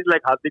about guys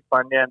like Hardik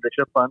Pandya and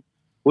Rishabh Pant,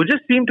 who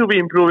just seem to be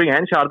improving,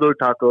 and Shardul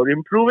Thakur,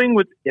 improving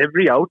with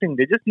every outing.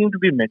 They just seem to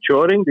be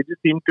maturing. They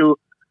just seem to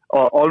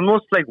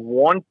almost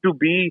want to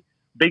be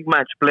big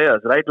match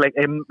players, right?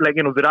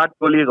 Virat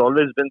Kohli has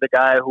always been the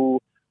guy who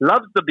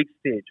loves the big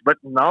stage. But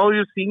now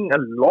you're seeing a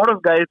lot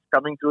of guys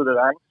coming through the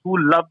ranks who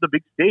love the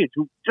big stage,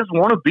 who just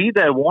want to be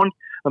there, want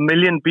a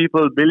million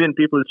people, billion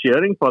people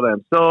cheering for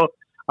them. So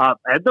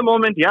at the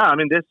moment,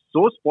 they're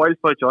so spoiled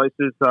for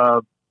choices.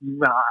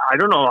 I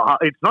don't know.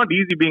 It's not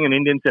easy being an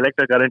Indian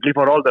selector currently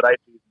for all the right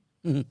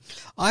reasons.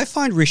 I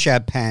find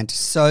Rishabh Pant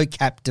so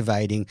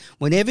captivating.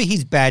 Whenever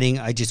he's batting,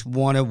 I just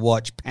want to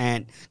watch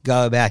Pant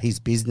go about his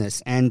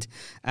business. And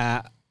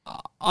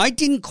I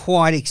didn't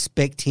quite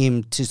expect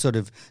him to sort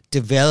of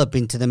develop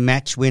into the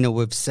match winner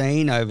we've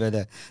seen over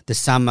the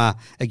summer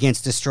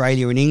against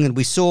Australia and England.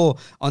 We saw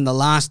on the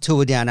last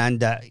tour down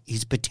under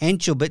his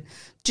potential, but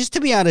just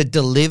to be able to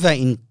deliver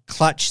in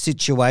clutch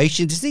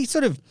situations, has he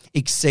sort of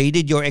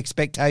exceeded your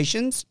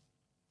expectations?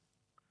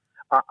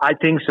 I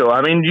think so.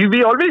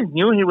 We always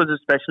knew he was a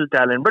special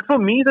talent. But for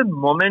me, the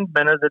moment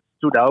that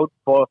stood out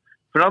from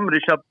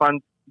Rishabh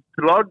Pant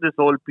throughout this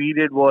whole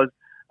period was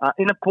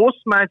in a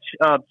post-match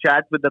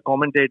chat with the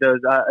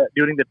commentators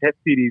during the Test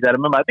series. I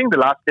remember, I think the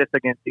last Test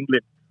against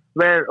England,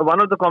 where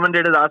one of the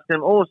commentators asked him,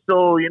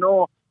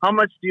 how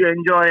much do you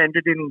enjoy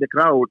entertaining the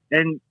crowd?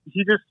 And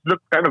he just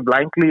looked kind of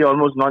blankly,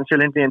 almost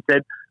nonchalantly, and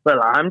said,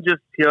 well, I'm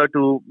just here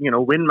to,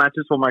 win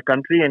matches for my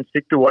country and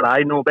stick to what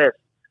I know best.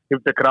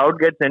 If the crowd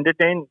gets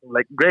entertained,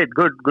 great,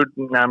 good,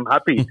 I'm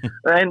happy.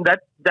 And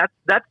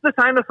that's the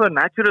sign of a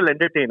natural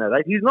entertainer,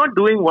 right? He's not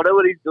doing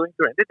whatever he's doing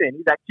to entertain.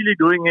 He's actually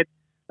doing it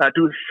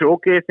to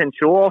showcase and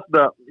show off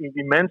the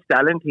immense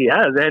talent he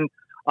has. And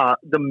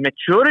the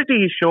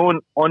maturity he's shown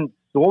on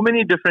so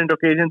many different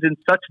occasions in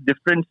such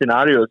different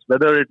scenarios,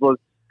 whether it was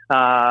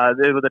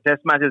there were the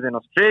Test matches in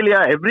Australia,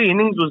 every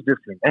innings was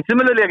different. And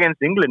similarly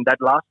against England, that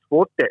last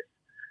fourth Test,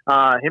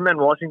 him and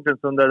Washington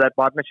Sundar, that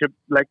partnership,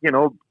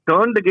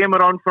 turned the game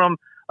around from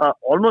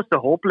almost a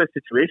hopeless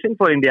situation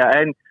for India.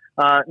 And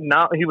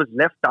now he was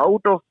left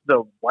out of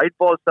the white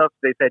ball stuff.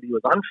 They said he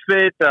was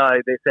unfit.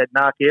 They said,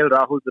 KL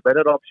Rahul's the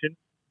better option.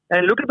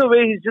 And look at the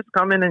way he's just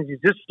come in and he's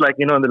just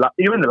even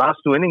the last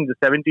two innings, the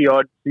 70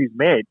 odds he's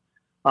made.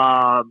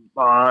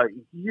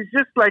 He's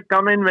just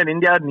come in when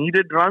India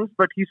needed runs,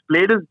 but he's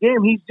played his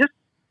game. He just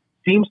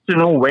seems to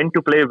know when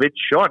to play which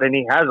shot, and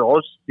he has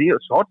all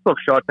sorts of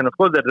shots. And of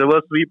course, that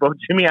reverse sweep of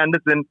Jimmy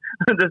Anderson,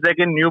 the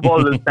second new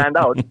ball will stand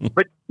out.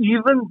 But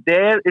even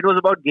there, it was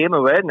about game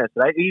awareness,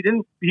 right? He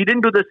didn't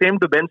do the same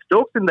to Ben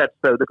Stokes in that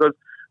spell, because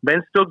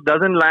Ben Stokes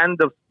doesn't land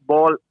the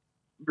ball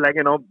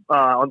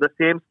on the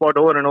same spot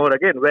over and over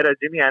again, whereas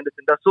Jimmy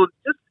Anderson does. So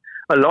just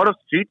a lot of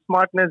street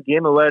smartness,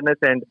 game awareness,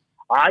 and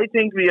I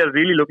think we are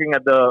really looking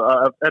at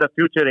a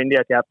future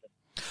India captain.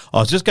 I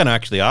was just going to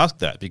actually ask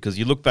that, because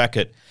you look back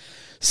at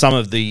some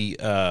of the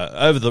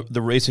over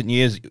the recent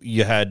years,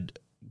 you had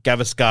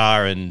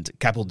Gavaskar and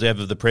Kapil Dev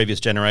of the previous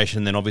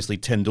generation, then obviously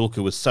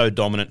Tendulkar was so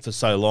dominant for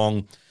so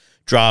long.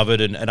 Dravid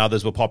and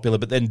others were popular,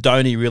 but then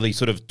Dhoni really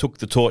sort of took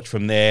the torch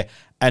from there,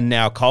 and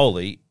now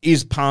Kohli.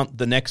 Is Pant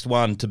the next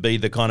one to be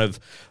the kind of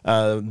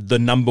the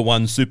number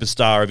one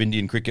superstar of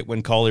Indian cricket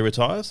when Kohli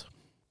retires?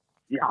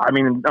 Yeah,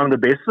 on the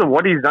basis of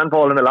what he's done for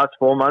all in the last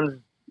 4 months,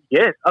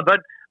 yes.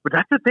 But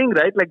that's the thing,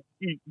 right?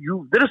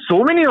 There are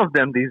so many of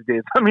them these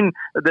days.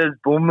 There's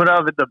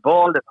Bumrah with the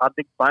ball, there's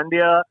Hardik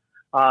Pandya,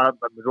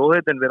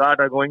 Rohit and Virat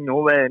are going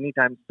nowhere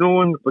anytime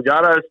soon.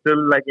 Pujara is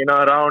still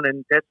around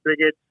in Test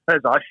cricket.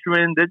 There's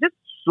Ashwin. There's just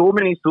so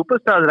many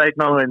superstars right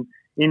now in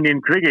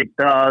Indian cricket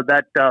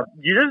that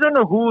you just don't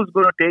know who's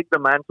going to take the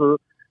mantle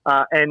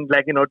and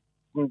take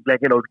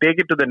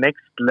it to the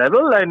next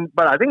level.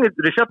 But I think it's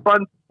Rishabh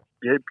Pant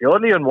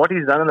purely on what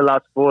he's done in the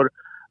last 4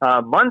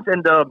 months,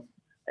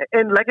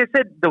 and like I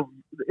said,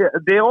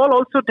 they all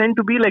also tend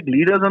to be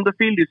leaders on the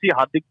field. You see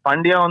Hardik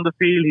Pandya on the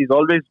field; he's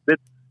always with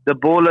the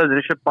bowlers.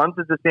 Rishabh Pant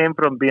is the same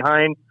from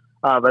behind,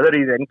 whether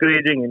he's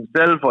encouraging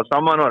himself or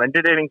someone or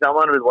entertaining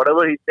someone with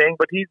whatever he's saying.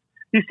 But he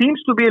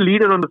seems to be a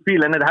leader on the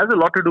field, and it has a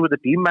lot to do with the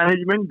team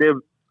management.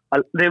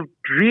 They've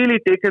really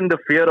taken the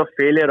fear of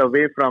failure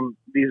away from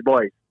these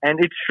boys, and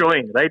it's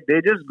showing, right?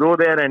 They just go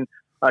there and,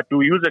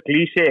 to use a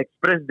cliche,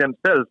 express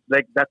themselves.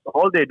 Like, that's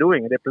all they're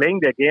doing. They're playing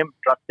their game,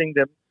 trusting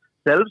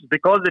themselves,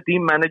 because the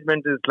team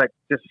management is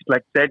just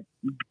said,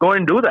 go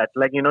and do that.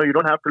 Like, you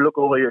don't have to look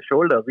over your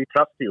shoulder. We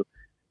trust you.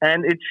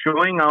 And it's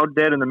showing out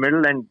there in the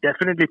middle. And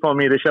definitely for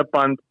me, Rishabh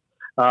Pant,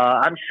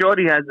 I'm sure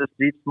he has the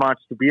street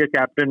smarts to be a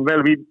captain.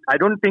 Well, I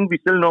don't think we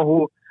still know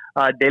who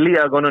Delhi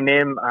are going to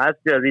name as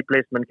their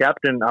replacement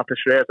captain after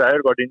Shreyas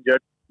Iyer got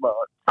injured.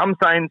 Some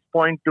signs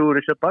point to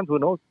Rishabh Pant. Who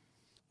knows?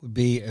 Would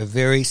be a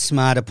very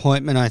smart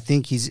appointment. I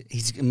think he's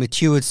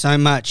matured so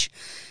much.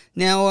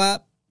 Now,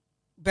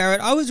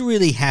 Bharat, I was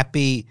really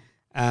happy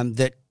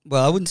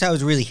I wouldn't say I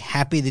was really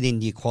happy that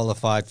India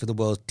qualified for the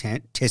World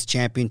Test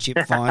Championship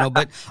final,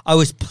 but I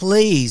was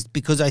pleased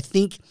because I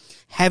think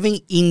having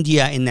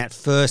India in that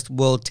first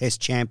World Test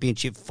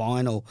Championship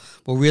final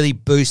will really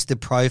boost the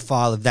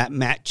profile of that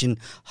match, and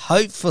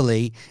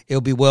hopefully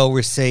it'll be well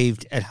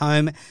received at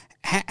home.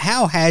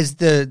 How has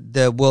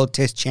the World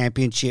Test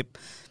Championship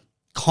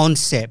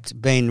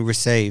concept been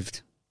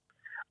received?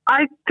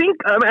 I think,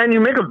 and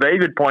you make a very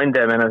good point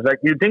there, man. It's like,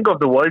 you think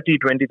of the World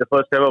T20, the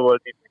first ever World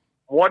T20.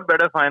 What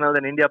better final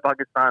than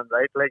India-Pakistan,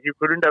 right? Like, you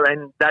couldn't have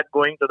ended that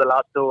going to the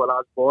last over,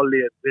 last ball,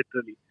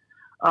 literally.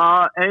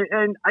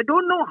 And I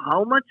don't know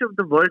how much of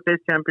the World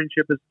Test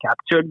Championship has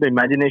captured the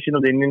imagination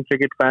of the Indian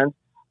cricket fans.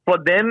 For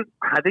them,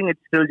 I think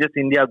it's still just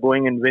India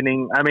going and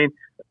winning. I mean,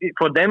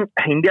 for them,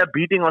 India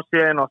beating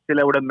Australia and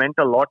Australia would have meant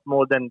a lot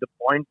more than the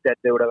points that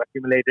they would have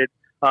accumulated,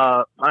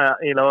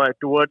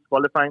 towards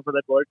qualifying for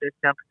that World Test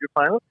Championship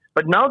final.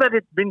 But now that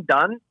it's been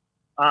done,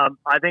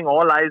 I think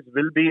all eyes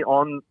will be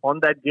on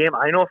that game.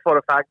 I know for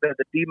a fact that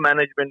the team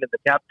management and the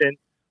captain,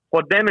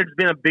 for them, it's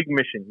been a big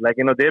mission. Like,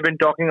 they've been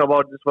talking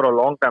about this for a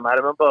long time. I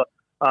remember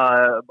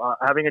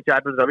having a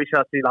chat with Ravi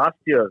Shastri last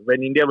year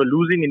when India were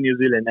losing in New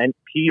Zealand, and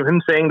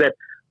him saying that,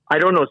 I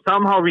don't know,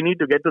 somehow we need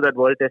to get to that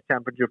World Test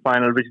Championship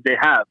final, which they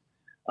have.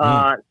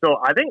 So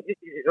I think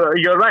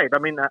you're right. I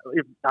mean,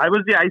 if I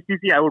was the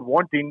ICC, I would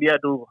want India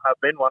to have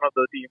been one of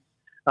the teams.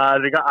 I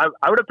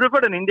would have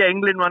preferred an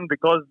India-England one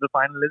because the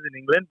final is in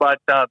England, but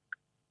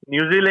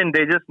New Zealand,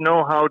 they just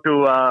know how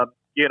to,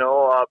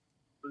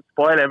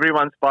 spoil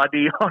everyone's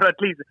party, or at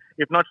least,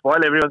 if not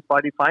spoil everyone's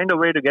party, find a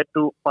way to get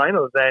to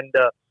finals, and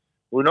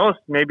who knows,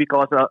 maybe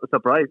cause a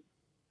surprise.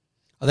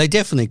 Well, they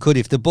definitely could.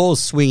 If the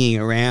ball's swinging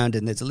around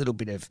and there's a little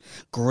bit of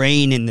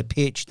green in the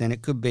pitch, then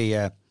it could be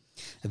a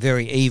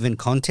very even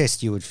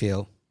contest, you would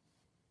feel.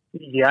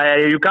 Yeah,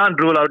 you can't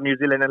rule out New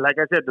Zealand. And like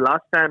I said, the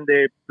last time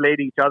they played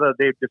each other,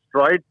 they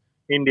destroyed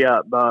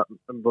India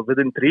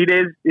within 3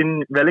 days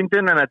in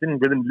Wellington, and I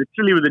think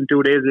literally within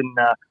 2 days in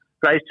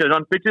Christchurch,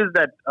 on pitches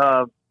that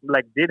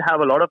did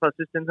have a lot of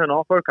assistance and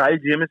offer. Kyle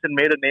Jamieson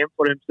made a name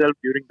for himself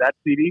during that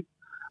series.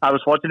 I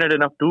was fortunate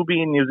enough to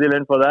be in New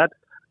Zealand for that.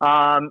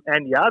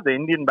 The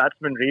Indian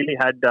batsmen really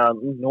had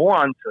no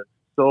answers.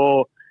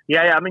 So,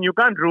 I mean, you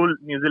can't rule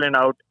New Zealand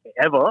out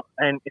ever,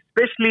 and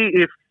especially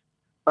if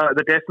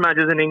the test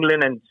matches in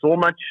England, and so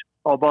much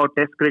about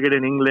test cricket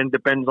in England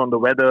depends on the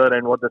weather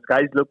and what the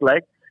skies look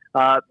like.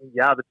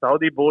 The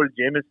Saudi bowl,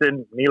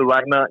 Jamieson, Neil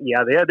Wagner,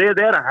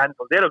 they're a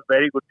handful. They're a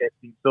very good test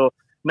team. So,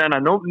 no,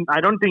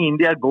 I don't think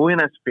India go in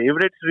as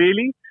favourites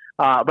really,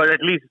 but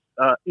at least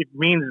it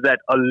means that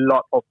a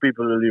lot of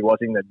people will be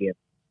watching that game.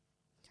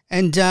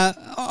 And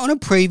on a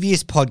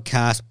previous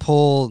podcast,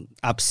 Paul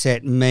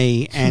upset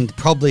me and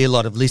probably a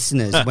lot of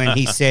listeners when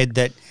he said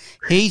that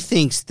he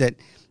thinks that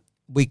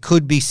we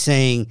could be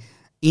seeing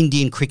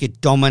Indian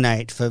cricket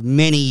dominate for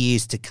many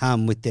years to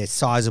come with their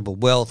sizable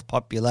wealth,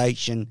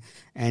 population,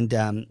 and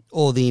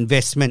all the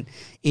investment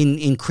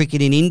in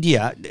cricket in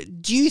India.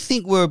 Do you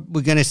think we're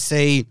going to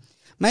see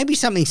maybe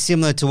something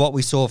similar to what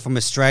we saw from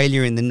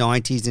Australia in the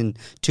 90s and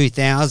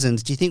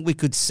 2000s? Do you think we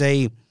could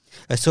see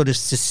a sort of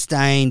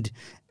sustained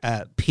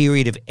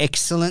period of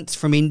excellence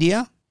from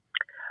India?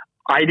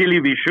 Ideally,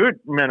 we should,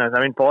 Menas.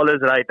 I mean, Paul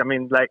is right. I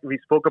mean, like we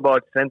spoke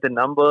about strength in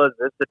numbers,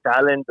 there's the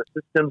talent, the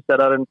systems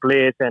that are in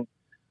place, and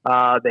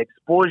the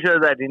exposure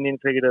that Indian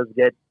cricketers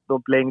get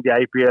from playing the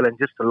IPL and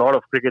just a lot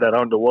of cricket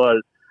around the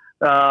world.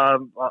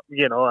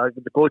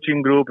 The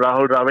coaching group,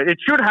 Rahul Dravid, it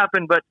should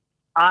happen, but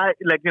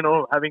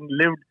having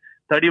lived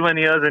 31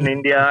 years in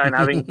India and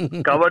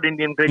having covered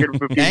Indian cricket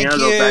for 15 years of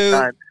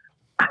that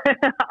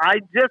time, I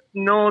just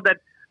know that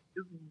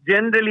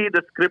generally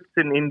the scripts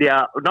in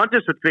India, not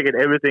just with cricket,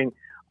 everything,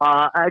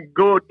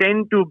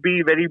 tend to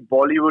be very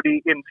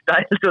Bollywoody in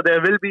style. So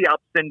there will be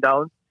ups and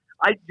downs.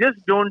 I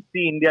just don't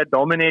see India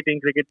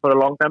dominating cricket for a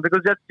long time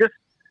because that's just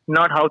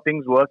not how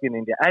things work in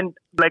India. And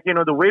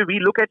the way we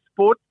look at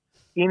sports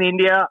in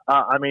India,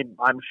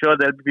 I'm sure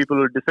there'll be people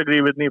who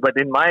disagree with me, but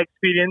in my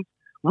experience,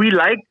 we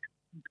like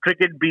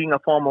cricket being a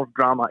form of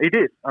drama. It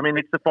is. I mean,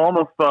 it's a form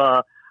of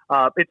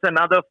it's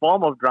another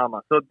form of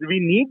drama. So we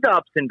need the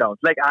ups and downs.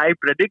 Like I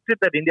predicted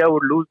that India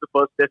would lose the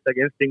first test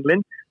against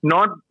England,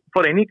 not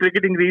for any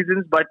cricketing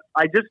reasons, but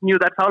I just knew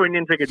that's how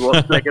Indian cricket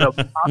works. Like,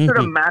 after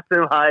a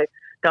massive high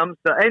comes,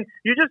 and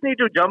you just need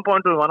to jump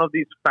onto one of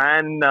these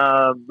fan,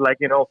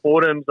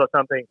 forums or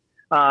something.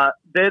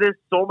 There is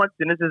so much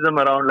cynicism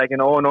around, like,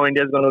 oh no,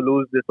 India's going to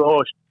lose this.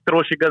 Oh, throw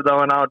Shikhar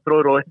Dhawan out,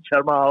 throw Rohit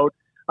Sharma out.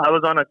 I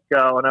was on a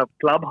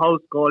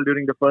clubhouse call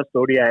during the first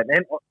ODI,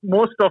 and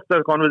most of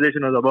the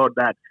conversation was about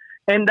that.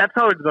 And that's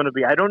how it's going to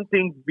be. I don't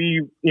think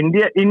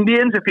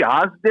Indians, if you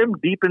ask them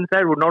deep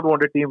inside, would not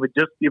want a team which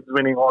just keeps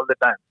winning all the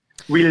time.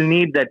 We'll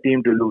need that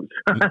team to lose.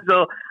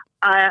 So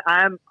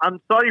I'm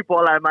sorry,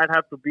 Paul. I might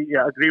have to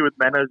agree with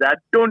Manners. I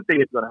don't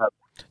think it's going to happen.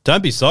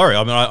 Don't be sorry.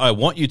 I mean, I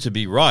want you to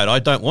be right. I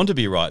don't want to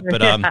be right.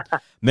 But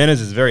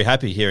Manners is very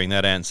happy hearing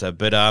that answer.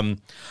 But I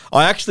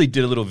actually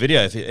did a little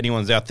video. If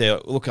anyone's out there,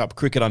 look up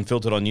Cricket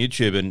Unfiltered on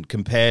YouTube and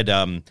compared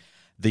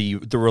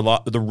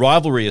the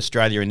rivalry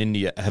Australia and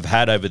India have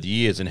had over the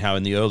years, and how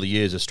in the early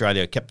years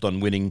Australia kept on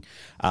winning,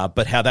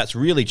 but how that's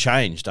really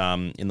changed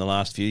in the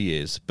last few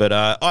years. But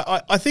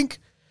I think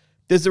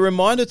there's a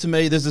reminder to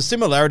me, there's a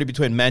similarity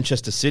between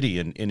Manchester City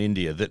and in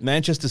India, that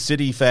Manchester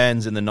City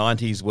fans in the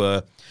 90s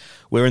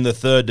we're in the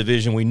third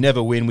division, we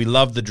never win, we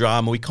love the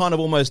drama, we kind of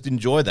almost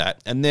enjoy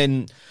that. And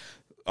then,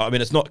 I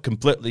mean, it's not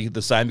completely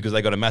the same because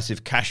they got a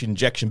massive cash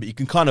injection, but you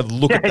can kind of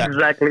look at that.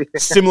 Exactly.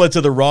 Similar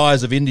to the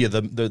rise of India,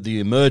 the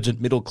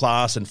emergent middle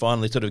class, and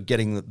finally sort of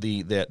getting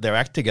their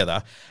act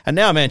together. And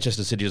now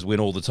Manchester City just win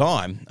all the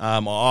time.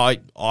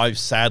 I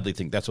sadly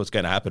think that's what's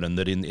going to happen, and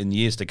that in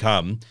years to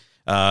come,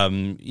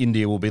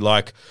 India will be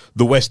like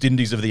the West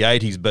Indies of the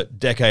 80s, but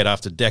decade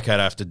after decade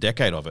after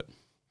decade of it.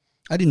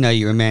 I didn't know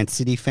you were a Man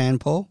City fan,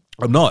 Paul.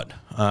 I'm not.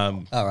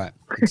 All right.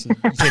 You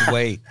said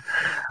we.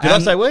 Did I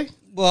say we?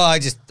 Well, I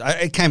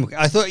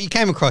thought you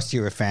came across you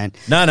were a fan.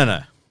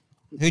 No.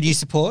 Who do you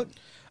support?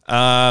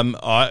 No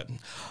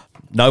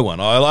one.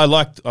 I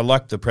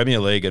like the Premier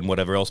League and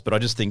whatever else, but I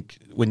just think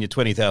when you're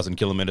 20,000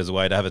 kilometres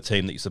away, to have a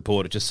team that you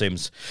support, it just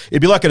seems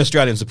it'd be like an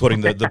Australian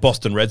supporting the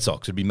Boston Red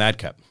Sox. It'd be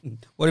madcap.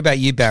 What about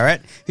you,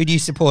 Bharat? Who do you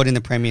support in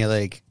the Premier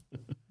League?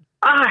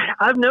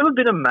 I've never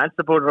been a mad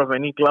supporter of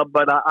any club,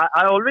 but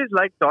I always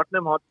liked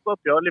Tottenham Hotspur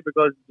purely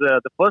because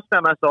the first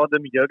time I saw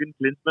them, Jurgen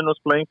Klinsmann was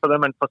playing for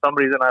them, and for some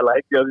reason I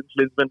liked Jurgen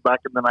Klinsmann back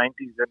in the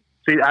 90s. And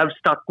see, I've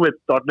stuck with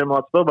Tottenham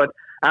Hotspur, but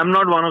I'm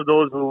not one of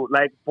those who,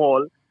 like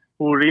Paul,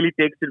 who really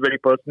takes it very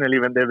personally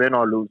when they win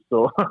or lose.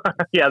 So,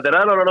 yeah, there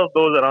are a lot of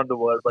those around the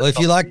world. But well, if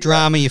you like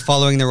drama, you're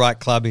following the right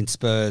club in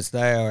Spurs.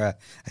 They are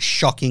a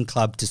shocking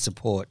club to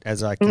support,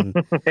 as I can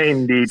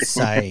indeed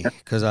say,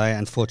 because I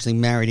unfortunately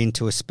married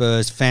into a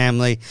Spurs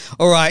family.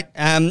 All right.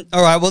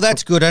 Well,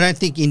 that's good. I don't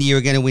think India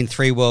are going to win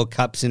 3 World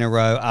Cups in a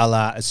row, a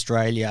la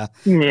Australia.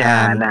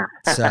 Nah.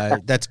 So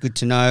that's good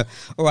to know.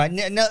 All right.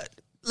 Now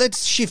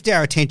let's shift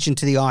our attention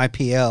to the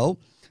IPL.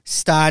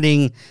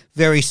 Starting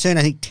very soon.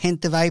 I think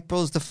 10th of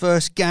April is the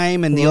first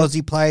game, and the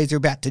Aussie players are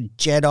about to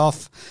jet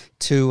off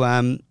to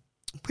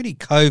pretty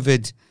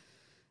COVID.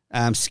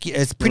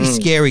 It's a pretty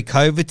scary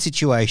COVID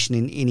situation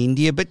in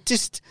India. But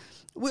just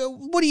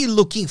what are you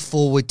looking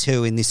forward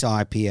to in this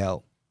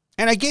IPL?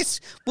 And I guess,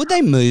 would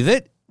they move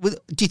it? Do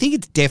you think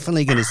it's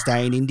definitely going to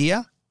stay in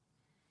India?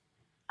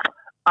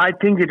 I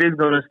think it is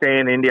going to stay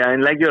in India.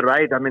 And like you're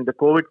right, I mean, the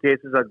COVID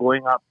cases are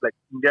going up. Like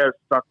India is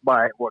struck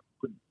by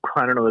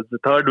I don't know, it's the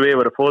third wave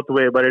or the fourth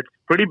wave, but it's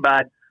pretty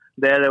bad.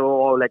 There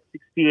were like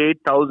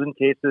 68,000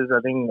 cases, I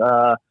think,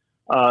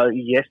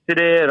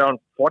 yesterday, around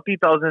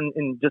 40,000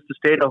 in just the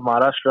state of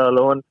Maharashtra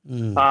alone.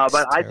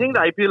 But I think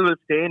the IPL will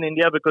stay in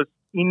India because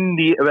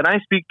when I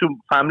speak to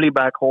family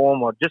back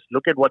home or just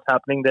look at what's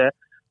happening there,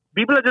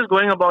 people are just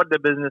going about their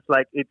business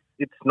like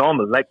it's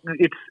normal. Like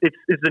it's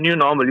the new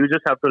normal. You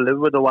just have to live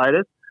with the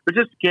virus, which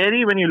is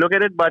scary when you look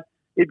at it, but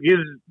it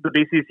gives the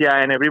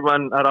BCCI and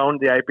everyone around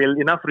the IPL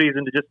enough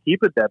reason to just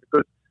keep it there,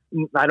 because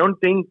I don't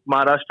think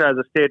Maharashtra as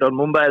a state or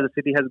Mumbai as a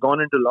city has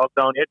gone into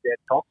lockdown yet. There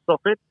are talks of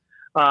it.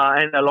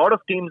 And a lot of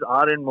teams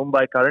are in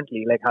Mumbai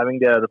currently, like having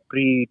their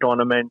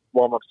pre-tournament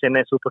warm-ups,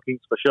 Chennai Super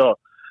Kings for sure.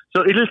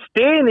 So it'll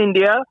stay in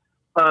India.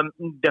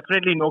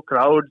 Definitely no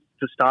crowds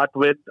to start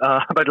with.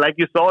 But like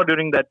you saw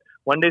during that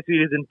one-day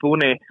series in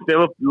Pune, there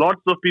were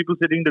lots of people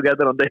sitting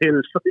together on the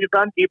hills. So you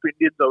can't keep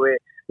Indians away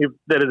if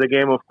there is a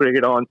game of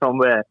cricket on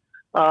somewhere.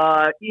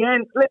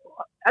 And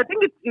I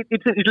think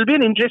it'll be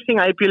an interesting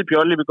IPL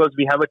purely because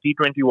we have a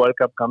T20 World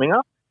Cup coming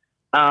up.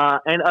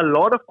 And a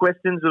lot of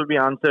questions will be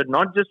answered,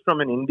 not just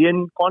from an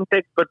Indian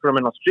context, but from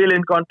an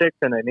Australian context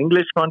and an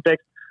English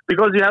context,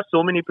 because you have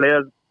so many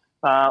players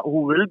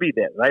who will be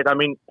there, right? I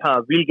mean,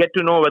 we'll get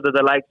to know whether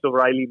the likes of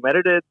Riley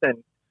Meredith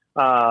and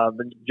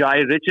Jai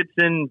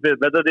Richardson,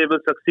 whether they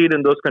will succeed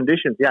in those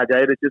conditions. Yeah,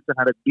 Jai Richardson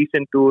had a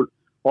decent tour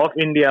of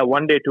India,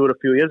 one-day tour a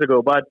few years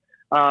ago. But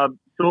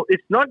so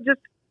it's not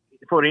just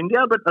for India,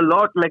 but a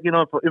lot, like,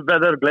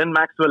 whether Glenn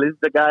Maxwell is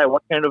the guy,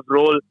 what kind of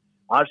role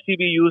RCB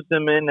used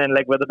him in, and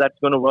like whether that's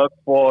going to work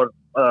for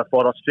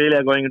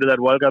Australia going into that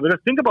World Cup. Because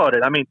think about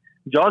it. I mean,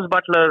 Josh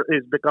Butler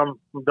has become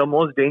the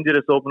most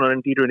dangerous opener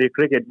in T20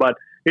 cricket, but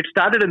it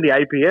started in the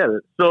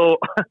IPL. So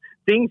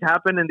things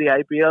happen in the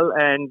IPL,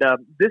 and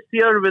this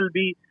year will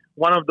be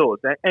one of those.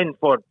 And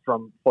for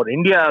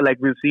India, like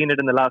we've seen it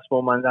in the last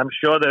 4 months, I'm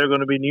sure there are going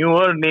to be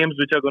newer names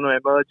which are going to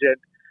emerge. And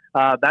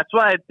that's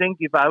why I think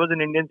if I was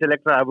an Indian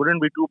selector, I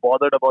wouldn't be too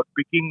bothered about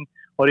picking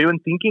or even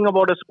thinking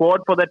about a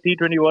squad for that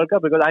T20 World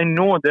Cup, because I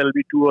know there'll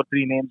be 2 or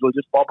 3 names will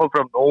just pop up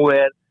from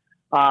nowhere,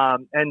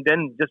 and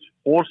then just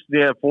force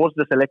the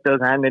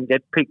selector's hand and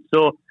get picked.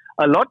 So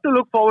a lot to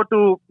look forward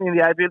to in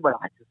the IPL, but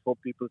I just hope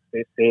people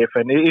stay safe.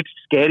 And it's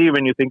scary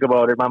when you think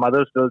about it. My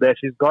mother's still there.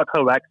 She's got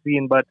her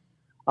vaccine, but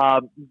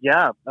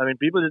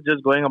people are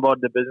just going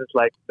about the business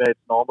like it's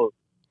normal.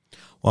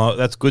 Well,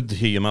 that's good to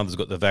hear your mother's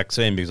got the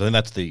vaccine, because I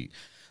think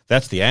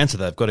that's the answer.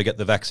 They've got to get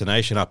the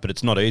vaccination up, but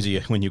it's not easy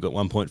when you've got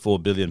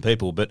 1.4 billion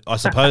people. But I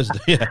suppose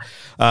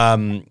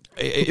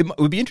it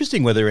would be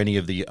interesting whether any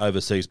of the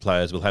overseas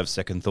players will have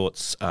second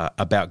thoughts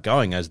about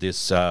going as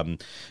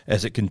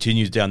it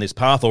continues down this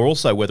path, or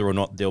also whether or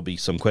not there'll be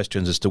some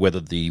questions as to whether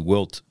the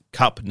World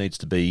Cup needs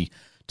to be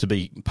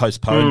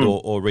postponed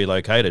or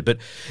relocated. But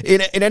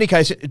in any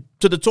case,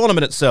 to the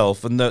tournament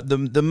itself, and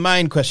the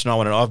main question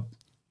I've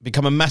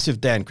become a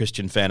massive Dan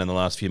Christian fan in the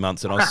last few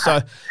months, and I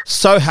was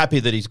so happy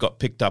that he's got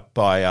picked up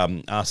by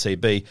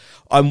RCB.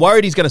 I'm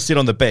worried he's going to sit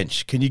on the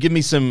bench. Can you give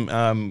me some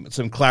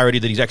clarity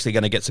that he's actually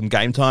going to get some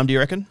game time, do you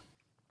reckon?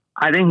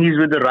 I think he's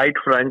with the right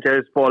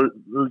franchise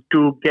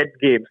to get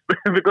games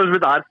because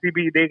with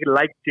RCB, they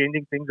like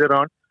changing things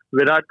around.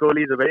 Virat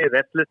Kohli is a very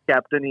restless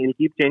captain. He'll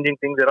keep changing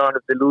things around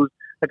if they lose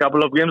a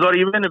couple of games or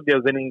even if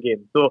they're winning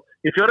games. So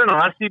if you're an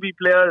RCB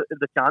player,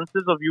 the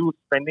chances of you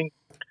spending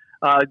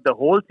the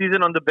whole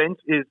season on the bench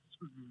is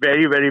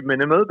very, very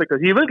minimal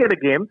because he will get a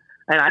game.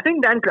 And I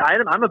think I'm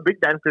a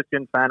big Dan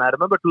Christian fan. I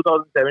remember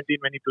 2017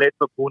 when he played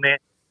for Pune.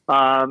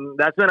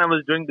 That's when I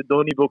was doing the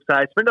Dhoni books.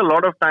 I spent a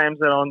lot of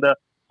times around the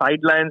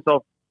sidelines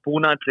of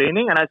Pune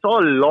training, and I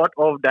saw a lot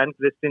of Dan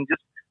Christian,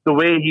 just the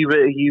way he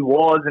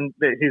was and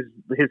his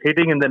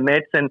hitting in the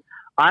nets. And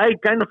I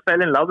kind of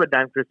fell in love with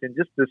Dan Christian,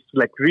 just this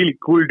like really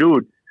cool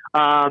dude.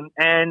 And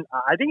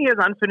I think he has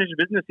unfinished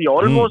business. He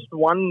almost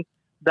won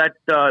that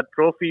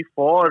trophy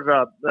for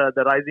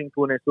the Rising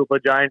Pune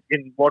Supergiants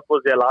in what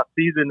was their last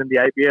season in the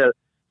IPL.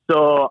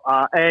 So,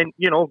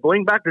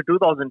 going back to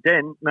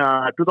 2010,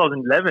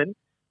 2011,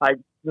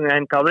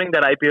 and covering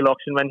that IPL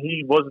auction when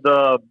he was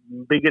the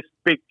biggest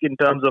pick in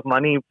terms of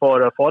money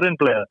for a foreign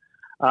player.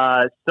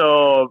 And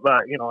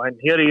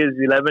here he is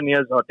 11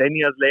 years or 10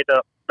 years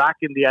later back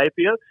in the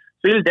IPL.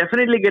 So he'll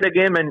definitely get a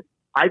game, and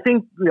I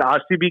think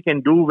RCB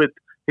can do with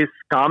his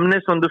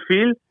calmness on the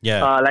field.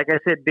 Yeah. Like I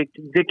said,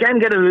 they can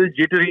get a little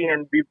jittery,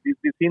 and we've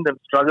seen them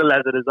struggle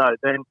as a result.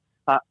 And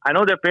I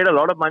know they paid a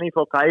lot of money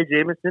for Kyle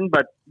Jamieson,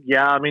 but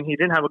yeah, I mean, he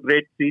didn't have a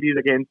great series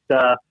against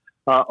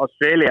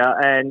Australia.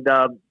 And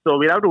so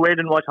we'll have to wait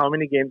and watch how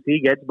many games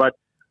he gets. But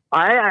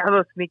I have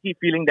a sneaky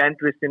feeling Dan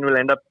Christian will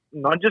end up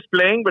not just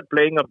playing, but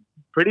playing a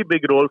pretty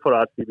big role for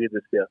RCB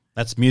this year.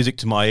 That's music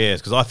to my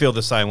ears because I feel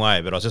the same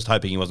way, but I was just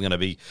hoping he wasn't going to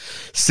be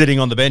sitting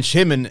on the bench.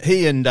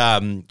 He and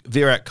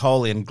Virat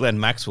Kohli and Glenn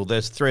Maxwell,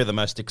 there's three of the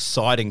most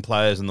exciting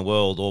players in the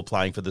world all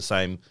playing for the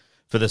same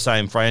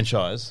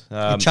franchise.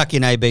 Chuck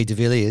in AB de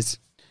Villiers.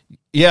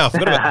 Yeah, I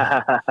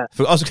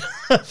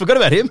forgot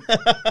about him.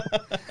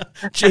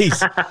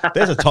 Jeez,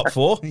 there's a top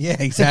four. Yeah,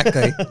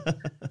 exactly.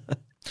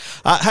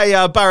 Hey,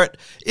 Bharat,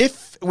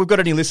 if we've got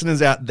any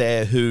listeners out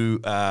there who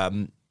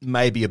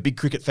maybe are big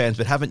cricket fans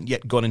but haven't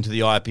yet gone into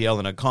the IPL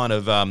and are kind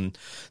of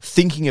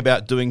thinking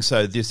about doing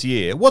so this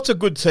year, what's a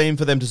good team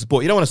for them to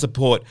support? You don't want to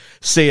support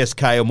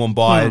CSK or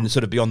Mumbai and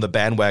sort of be on the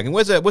bandwagon.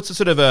 What's a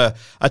sort of a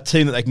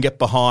team that they can get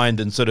behind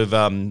and sort of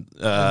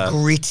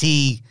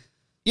gritty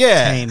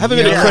team. Have a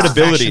bit of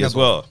credibility as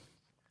well.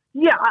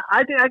 Yeah,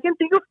 I think I can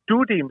think of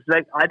two teams.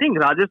 Like I think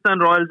Rajasthan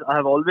Royals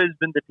have always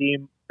been the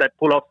team that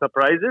pull off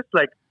surprises.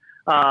 Like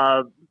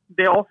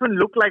they often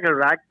look like a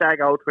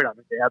ragtag outfit. I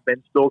mean, they have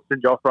Ben Stokes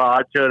and Jofra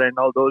Archer and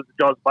all those,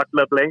 Josh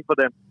Butler playing for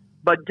them.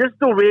 But just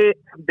the way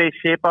they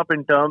shape up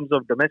in terms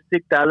of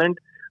domestic talent,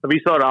 we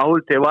saw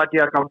Rahul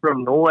Tewatia come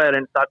from nowhere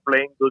and start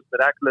playing those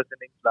miraculous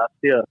innings last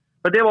year.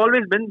 But they've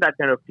always been that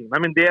kind of team. I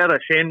mean, they are a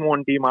Shane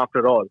Warne team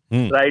after all,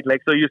 right?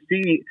 Like, so you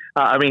see,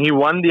 he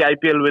won the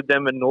IPL with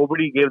them and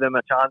nobody gave them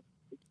a chance,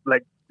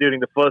 like, during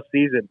the first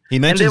season. He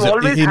mentions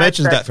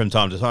that from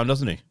time to time,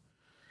 doesn't he?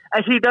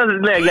 He does,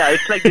 yeah.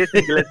 It's like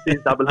Jason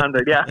Gillespie's double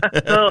 100, yeah.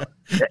 So,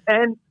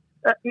 and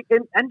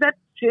that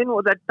Shane,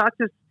 that touch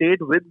has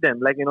stayed with them.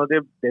 Like,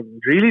 they've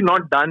really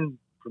not done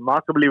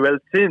remarkably well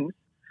since,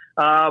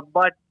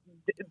 but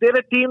they're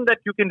a team that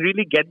you can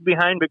really get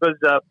behind because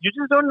you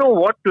just don't know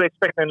what to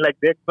expect. And like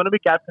they're going to be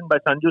captained by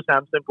Sanju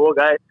Samson, poor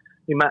guy.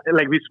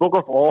 Like we spoke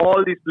of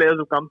all these players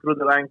who come through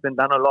the ranks and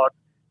done a lot.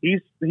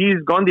 He's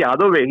gone the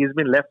other way. He's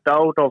been left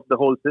out of the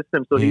whole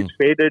system, so he's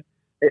faded.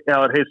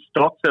 Or his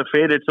stocks have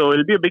faded. So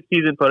it'll be a big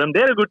season for him.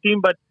 They're a good team,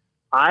 but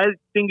I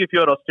think if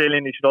you're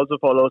Australian, you should also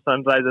follow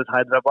Sunrisers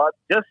Hyderabad.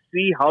 Just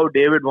see how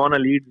David Warner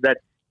leads that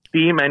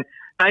team and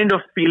kind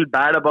of feel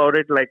bad about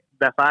it, like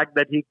the fact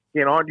that you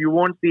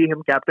won't see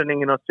him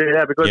captaining in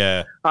Australia because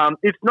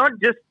it's not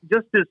just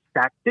his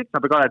tactics,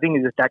 because I think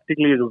he's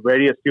tactically a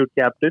very astute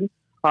captain,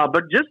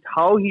 but just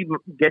how he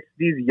gets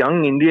these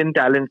young Indian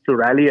talents to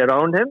rally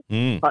around him.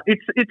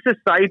 It's a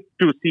sight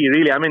to see,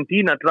 really. I mean,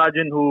 T.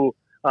 Natarajan, who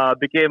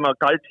became a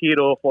cult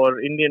hero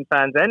for Indian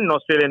fans and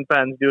Australian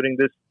fans during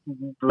this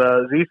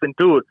recent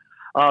tour,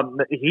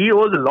 he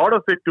owes a lot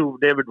of it to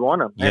David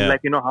Warner and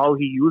how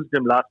he used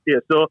him last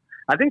year. So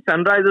I think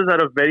Sunrisers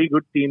are a very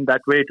good team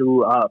that way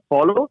to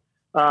follow.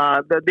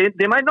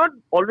 They might not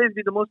always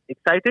be the most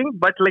exciting,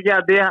 but they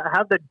have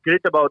that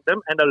grit about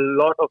them, and a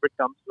lot of it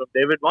comes from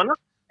David Warner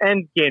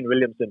and Kane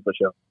Williamson for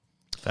sure.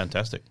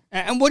 Fantastic.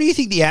 And what do you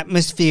think the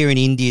atmosphere in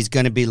India is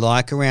going to be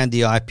like around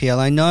the IPL?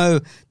 I know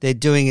they're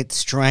doing it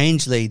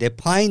strangely. They're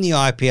playing the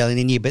IPL in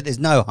India, but there's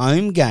no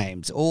home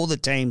games. All the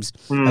teams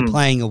are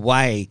playing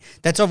away.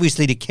 That's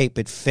obviously to keep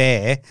it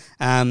fair.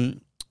 Are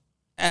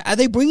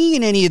they bringing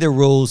in any of the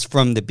rules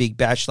from the Big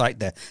Bash, like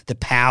the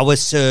power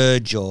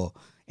surge or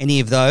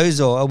any of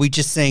those, or are we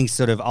just seeing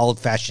sort of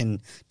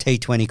old-fashioned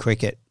T20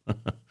 cricket?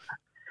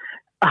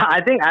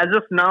 I think as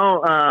of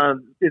now,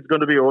 it's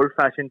going to be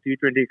old-fashioned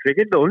T20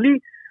 cricket. The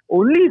only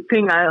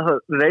thing I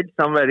read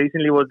somewhere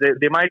recently was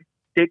they might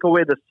take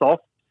away the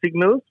soft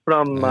signals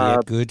from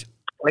good,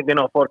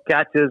 for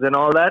catches and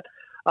all that.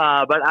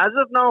 But as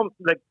of now,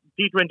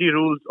 T20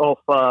 rules of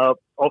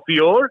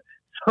yore,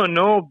 so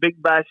no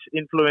Big Bash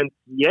influence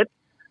yet.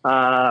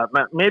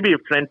 Maybe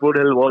if Trent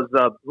Woodhill was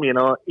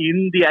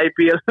in the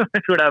IPL,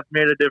 it would have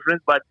made a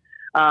difference. But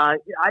I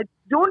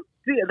don't.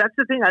 That's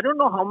the thing. I don't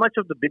know how much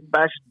of the Big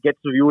Bash gets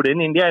viewed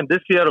in India. And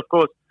this year, of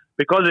course,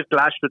 because it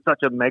clashed with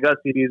such a mega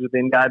series with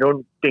India, I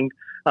don't think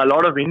a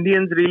lot of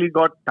Indians really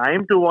got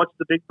time to watch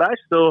the Big Bash.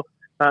 So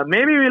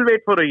maybe we'll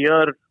wait for a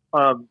year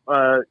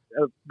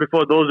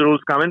before those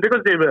rules come in,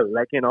 because they will.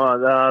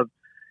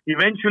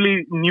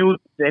 Eventually,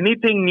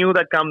 anything new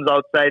that comes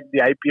outside the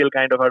IPL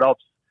kind of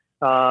adopts.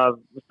 But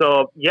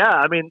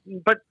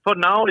for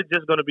now, it's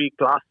just going to be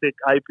classic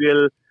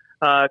IPL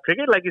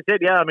cricket, like you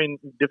said.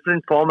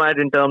 Different format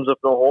in terms of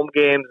the home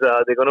games.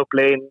 They're going to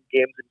play in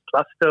games in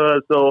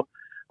clusters. So,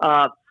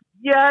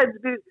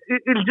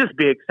 it'll just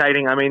be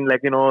exciting.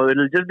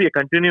 It'll just be a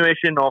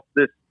continuation of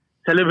this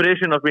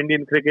celebration of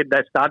Indian cricket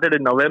that started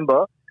in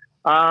November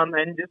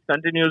and just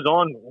continues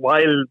on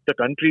while the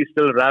country is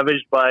still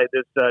ravaged by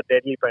this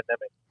deadly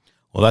pandemic.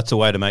 Well, that's a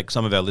way to make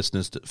some of our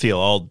listeners feel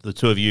old. The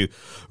two of you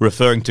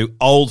referring to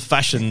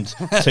old-fashioned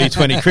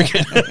T20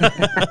 cricket.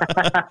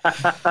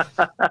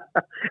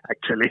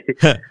 Actually.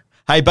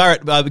 Hey,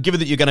 Bharat, given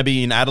that you're going to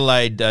be in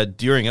Adelaide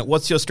during it,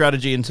 what's your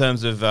strategy in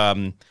terms of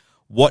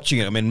watching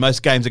it? I mean,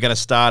 most games are going to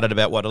start at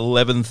about,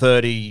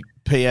 11:30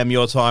 p.m.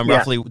 your time,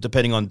 roughly,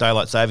 depending on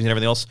daylight savings and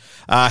everything else.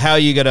 How are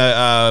you going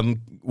to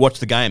watch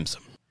the games?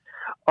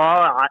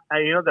 The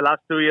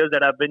last 2 years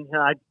that I've been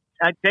here,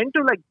 I tend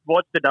to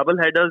watch the double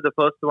headers, the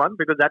first one,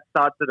 because that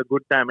starts at a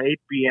good time, 8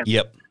 p.m.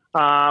 Yep.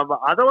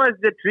 Otherwise,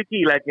 they're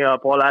tricky.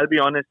 Paul, I'll be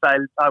honest, I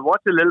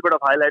watch a little bit of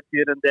highlights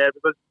here and there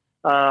because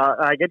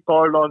I get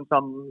called on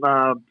some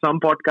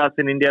podcasts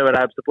in India where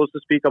I'm supposed to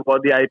speak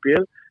about the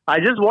IPL. I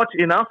just watch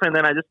enough and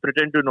then I just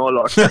pretend to know a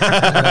lot.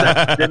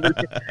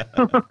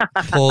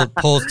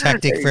 Paul's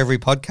tactic for every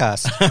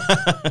podcast.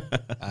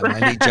 I'm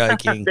only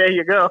joking. There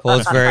you go.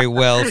 Paul's very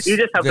well. You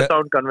just have to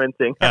sound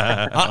convincing.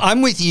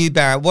 I'm with you,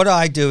 Bharat. What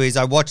I do is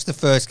I watch the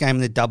first game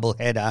of the double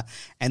header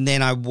and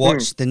then I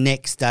watch the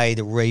next day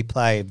the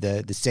replay of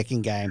the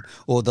second game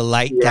or the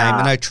late game,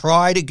 and I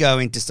try to go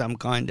into some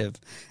kind of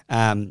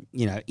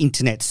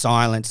internet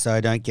silence so I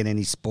don't get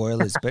any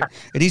spoilers. But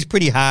it is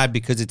pretty hard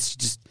because it's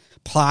just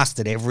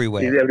plastered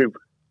everywhere.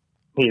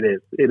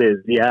 It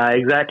is. Yeah,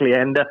 exactly.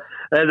 And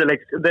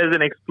there's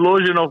an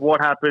explosion of what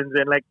happens.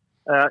 And last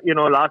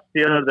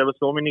year there were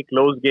so many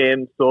close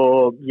games.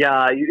 So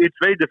yeah, it's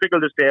very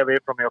difficult to stay away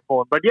from your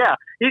phone. But yeah,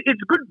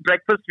 it's good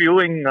breakfast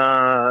viewing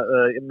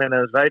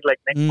manners, right?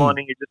 Next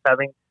morning you're just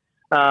having,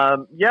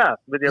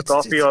 with your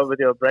coffee or with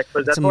your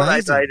breakfast. That's what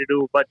I try to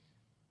do. But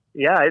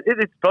yeah,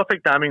 it's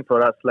perfect timing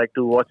for us,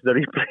 to watch the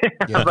replay.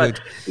 Yeah, but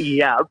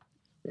yeah.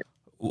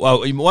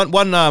 Well,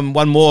 one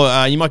more.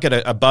 You might get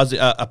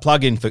a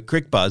plug-in for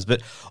Crick Buzz,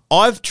 but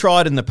I've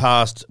tried in the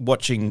past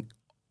watching,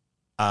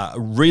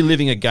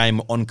 reliving a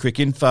game on Crick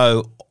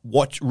Info,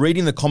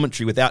 reading the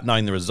commentary without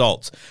knowing the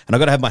results, and I've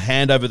got to have my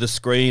hand over the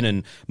screen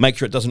and make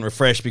sure it doesn't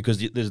refresh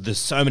because there's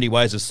so many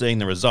ways of seeing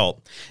the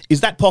result.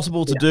 Is that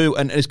possible to do,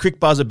 and is Crick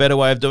Buzz a better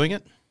way of doing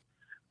it?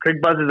 Crick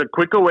Buzz is a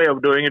quicker way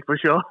of doing it for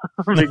sure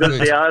because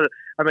they are.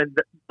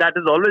 That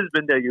has always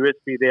been their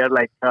USP. They are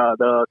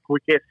the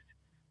quickest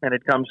when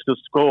it comes to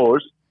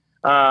scores.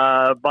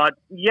 But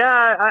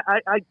yeah,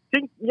 I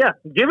think,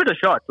 give it a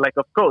shot.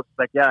 Of course.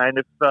 And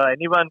if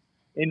anyone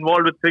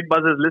involved with Crick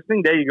Buzz is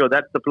listening, there you go.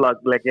 That's the plug.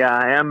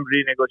 I am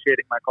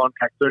renegotiating my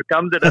contract. So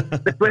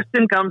the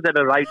question comes at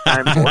a right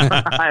time.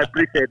 I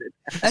appreciate it.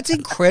 That's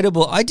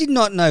incredible. I did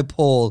not know,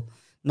 Paul,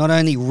 not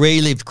only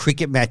relived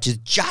cricket matches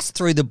just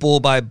through the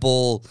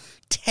ball-by-ball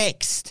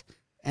text,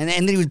 and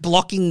then he was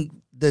blocking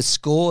the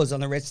scores on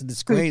the rest of the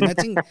screen.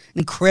 That's an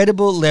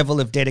incredible level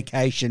of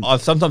dedication.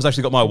 I've sometimes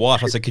actually got my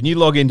wife. I said, "Can you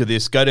log into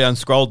this? Go down,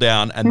 scroll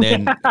down, and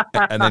then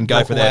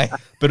go for that."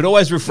 But it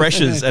always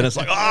refreshes, and it's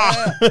like,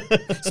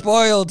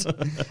 spoiled.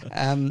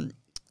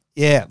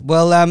 Yeah.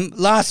 Well,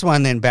 last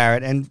one then,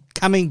 Barrett, and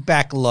coming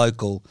back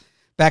local,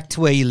 back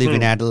to where you live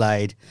in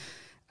Adelaide.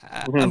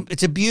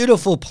 It's a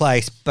beautiful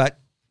place, but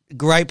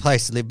great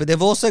place to live. But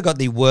they've also got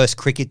the worst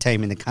cricket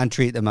team in the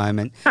country at the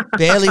moment.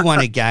 Barely won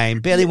a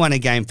game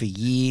for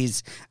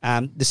years.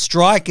 The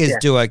Strikers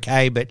do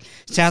okay, but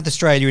South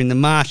Australia in the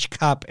Marsh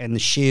Cup and the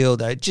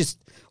Shield are just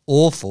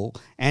awful.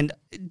 And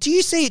do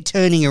you see it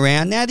turning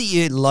around now that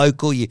you're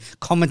local? You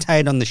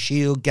commentate on the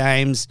Shield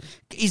games.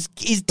 Is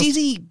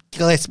Dizzy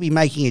Gillespie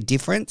making a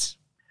difference?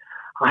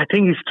 I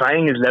think he's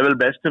trying his level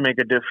best to make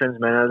a difference,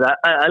 man.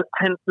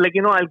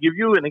 I'll give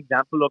you an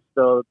example of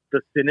the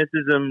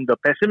cynicism, the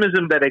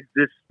pessimism that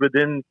exists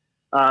within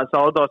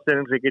South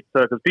Australian cricket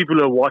circles. People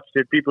who have watched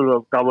it, people who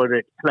have covered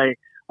it.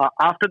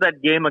 After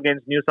that game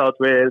against New South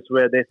Wales,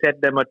 where they set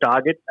them a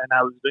target, and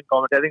I was doing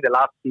commentary, I think the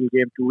last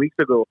game 2 weeks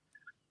ago,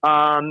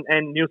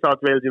 and New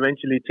South Wales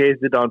eventually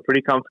chased it down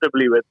pretty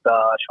comfortably with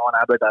Sean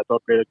Abbott. I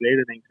thought played a great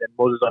innings, and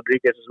Moses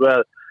Rodriguez as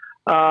well.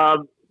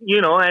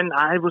 And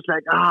I was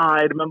like,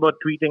 I remember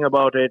tweeting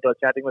about it or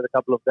chatting with a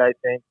couple of guys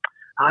saying,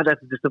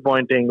 that's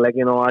disappointing.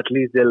 At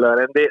least they'll learn.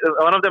 And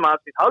one of them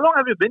asked me, how long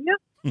have you been here?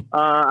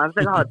 I was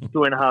like,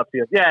 2.5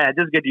 years. Yeah,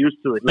 just get used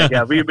to it.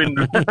 We've been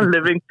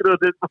living through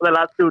this for the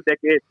last 2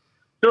 decades.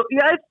 So,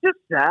 it's just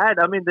sad.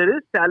 I mean, there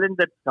is talent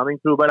that's coming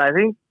through, but I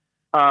think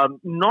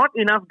not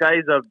enough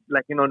guys are,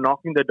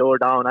 knocking the door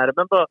down. I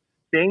remember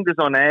saying this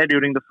on air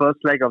during the first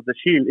leg of the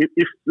Shield.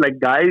 If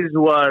guys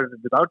who are,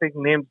 without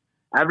taking names,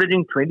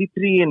 averaging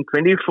 23 and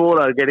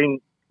 24 are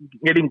getting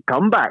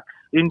comebacks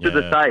into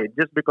the side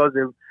just because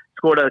they've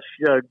scored a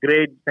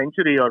great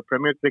century or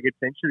Premier Cricket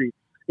century.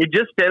 It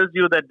just tells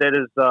you that there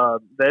is a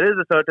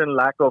certain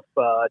lack of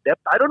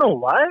depth. I don't know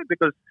why,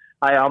 because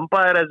I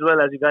umpire as well,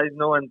 as you guys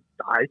know, and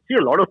I see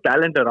a lot of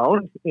talent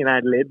around in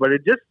Adelaide, but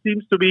it just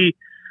seems to be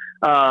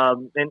a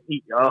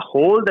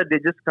hole that they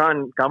just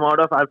can't come out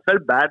of. I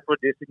felt bad for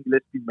Jason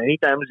Gillespie many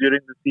times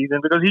during the season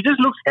because he just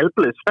looks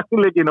helpless. After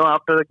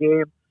the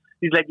game,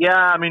 he's like,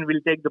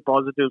 we'll take the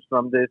positives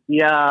from this.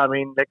 How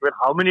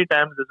many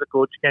times as a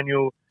coach can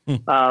you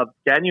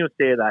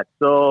say that?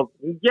 So,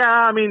 it's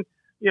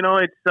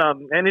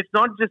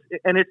not just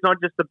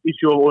the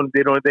issue of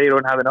they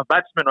don't have enough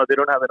batsmen or they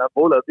don't have enough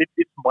bowlers.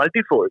 It's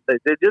multifold.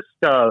 They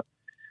just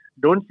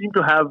don't seem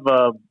to have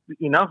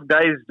enough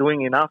guys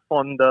doing enough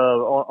on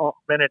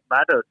when it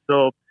matters.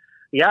 So,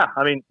 I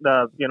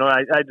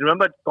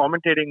remember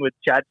commentating with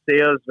Chad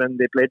Sayers when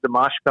they played the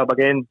Marsh Cup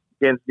against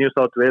New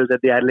South Wales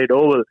at the Adelaide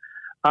Oval.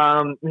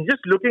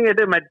 Just looking at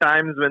him at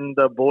times when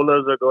the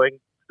bowlers are going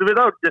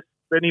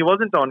when he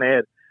wasn't on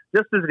air,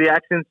 just his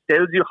reactions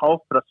tells you how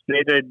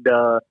frustrated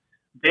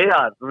they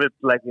are with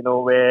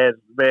where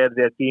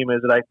their team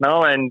is right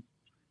now. And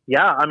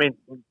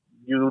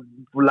you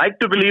like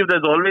to believe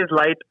there's always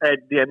light at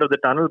the end of the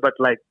tunnel, but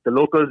like the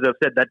locals have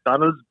said, that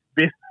tunnel's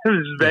been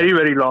very,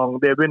 very long.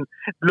 They've been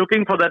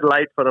looking for that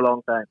light for a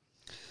long time.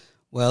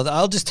 Well,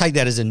 I'll just take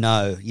that as a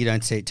no. You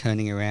don't see it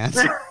turning around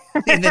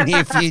in the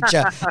near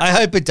future. I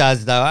hope it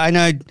does, though. I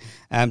know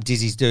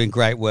Dizzy's doing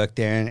great work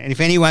there. And if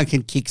anyone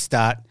can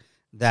kickstart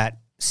that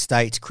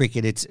state's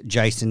cricket, it's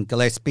Jason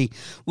Gillespie.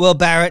 Well,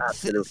 Barrett,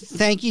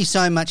 thank you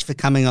so much for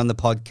coming on the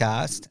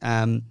podcast.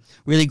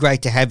 Really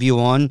great to have you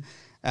on.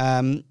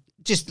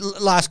 Just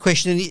last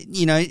question,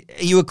 are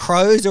you a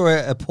Crows or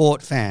a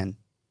Port fan?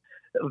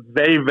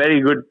 Very, very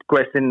good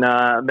question,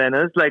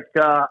 Benners. I've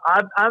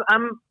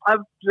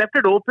left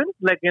it open.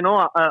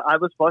 I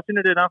was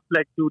fortunate enough,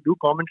 to do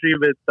commentary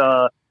with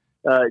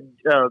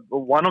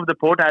one of the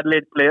Port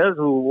Adelaide players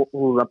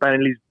who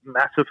apparently is a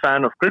massive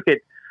fan of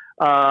cricket,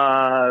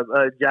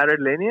 Jared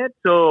Lanier.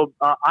 So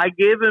I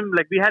gave him,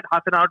 we had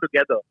half an hour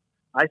together.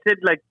 I said,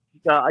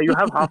 you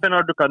have half an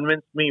hour to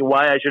convince me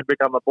why I should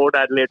become a Port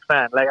Adelaide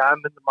fan.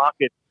 I'm in the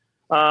market.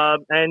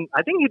 And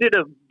I think he did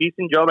a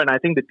decent job, and I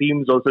think the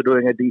team's also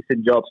doing a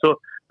decent job. So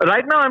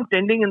right now I'm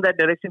tending in that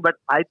direction, but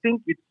I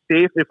think it's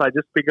safe if I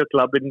just pick a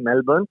club in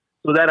Melbourne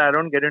so that I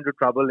don't get into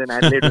trouble in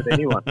Adelaide with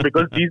anyone,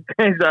 because these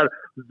guys are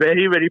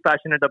very, very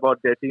passionate about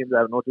their teams.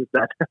 I've noticed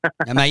that.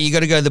 Now, mate, you got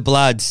to go the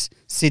Bloods,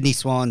 Sydney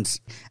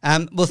Swans.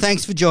 Well,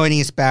 thanks for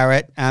joining us,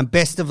 Barrett.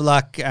 Best of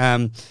luck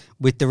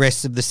with the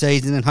rest of the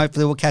season, and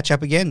hopefully we'll catch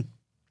up again.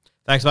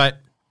 Thanks, mate.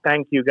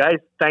 Thank you, guys.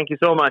 Thank you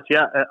so much.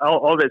 Yeah,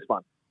 always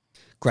fun.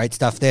 Great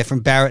stuff there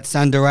from Bharat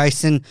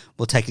Sundaresan.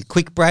 We'll take a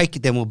quick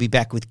break, then we'll be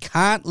back with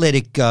Can't Let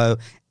It Go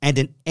and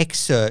an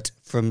excerpt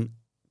from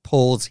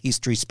Paul's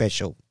History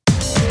Special.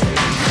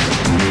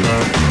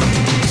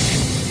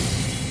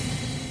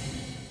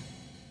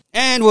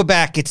 And we're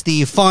back. It's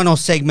the final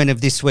segment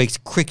of this week's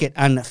Cricket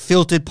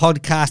Unfiltered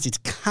podcast. It's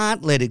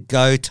can't let it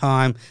go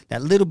time.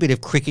 That little bit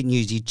of cricket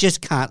news you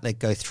just can't let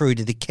go through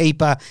to the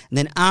keeper. And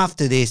then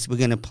after this, we're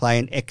going to play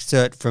an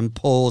excerpt from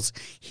Paul's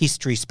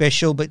history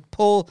special. But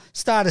Paul,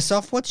 start us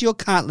off. What's your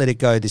can't let it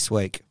go this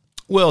week?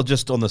 Well,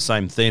 just on the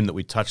same theme that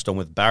we touched on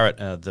with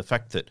Bharat, the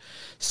fact that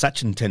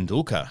Sachin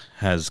Tendulkar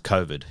has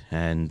COVID,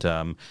 and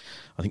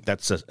I think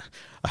that's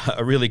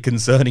a really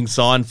concerning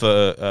sign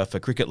for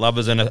cricket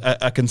lovers, and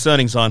a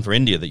concerning sign for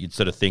India, that you'd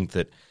sort of think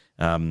that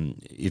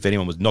if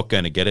anyone was not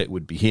going to get it, it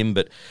would be him.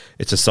 But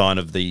it's a sign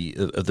of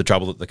the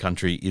trouble that the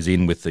country is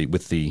in with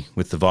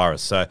the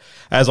virus. So,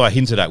 as I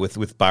hinted at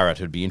with Bharat,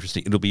 it'll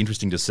be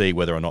interesting to see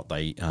whether or not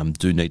they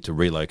do need to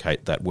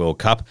relocate that World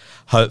Cup.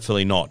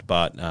 Hopefully not.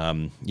 But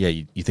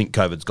you think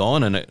COVID's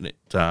gone, and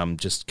it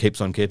just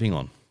keeps on keeping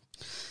on.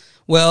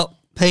 Well,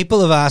 people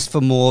have asked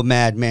for more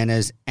Mad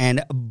Manners,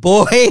 and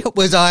boy,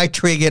 was I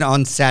triggered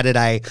on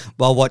Saturday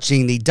while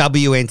watching the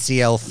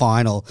WNCL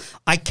final.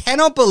 I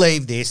cannot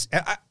believe this.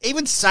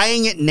 Even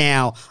saying it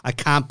now, I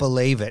can't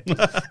believe it.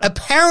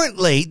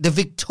 Apparently, the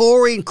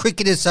Victorian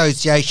Cricket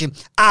Association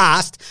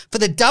asked for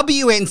the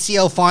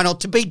WNCL final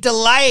to be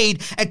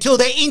delayed until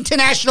their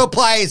international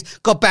players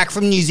got back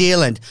from New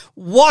Zealand.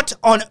 What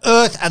on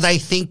earth are they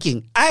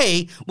thinking?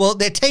 Well,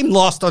 their team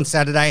lost on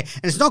Saturday,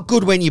 and it's not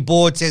good when your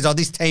board says,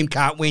 this team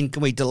can't win,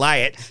 can we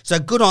delay it? So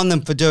good on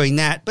them for doing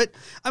that. But,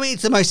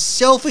 it's the most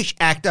selfish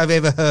act I've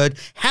ever heard.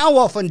 How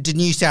often do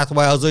New South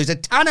Wales lose a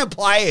ton of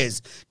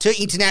players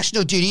to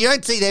international duty? You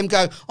don't see them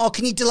go,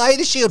 can you delay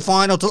the Shield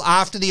final till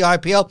after the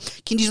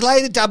IPL? Can you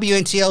delay the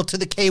WNCL to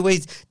the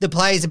Kiwis? The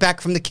players are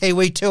back from the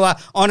Kiwi tour.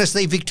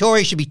 Honestly,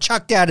 Victoria should be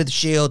chucked out of the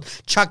Shield,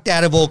 chucked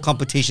out of all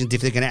competitions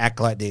if they're going to act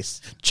like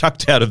this.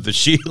 Chucked out of the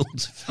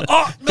Shield?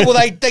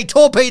 They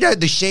torpedoed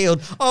the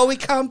Shield. We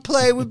can't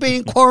play, we've been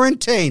in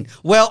quarantine.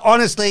 Well,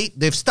 honestly,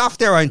 they've stuffed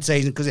their own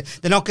season because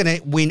they're not going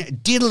to win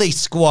diddly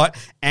squat.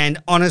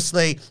 And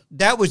honestly,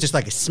 that was just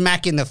like a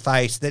smack in the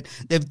face that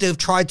they've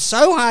tried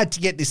so hard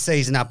to get this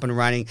season up and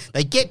running.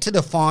 They get to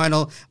the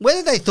final.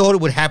 Whether they thought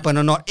it would happen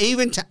or not,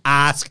 even to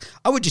ask,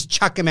 I would just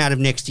chuck them out of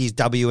next year's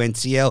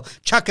WNCL,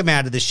 chuck them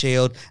out of the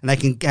Shield, and they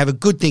can have a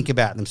good think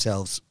about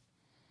themselves.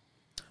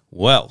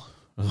 Well,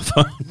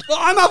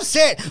 I'm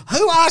upset.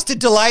 Who asked to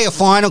delay a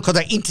final because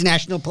the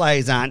international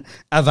players aren't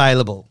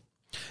available?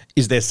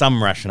 Is there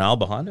some rationale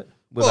behind it?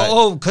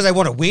 Because they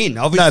want to win.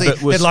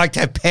 Obviously, they'd like to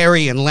have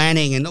Perry and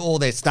Lanning and all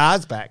their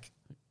stars back.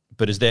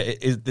 But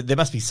there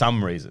must be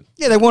some reason.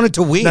 Yeah, they wanted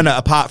to win. No,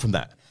 apart from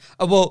that.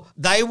 Well,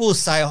 they will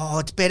say,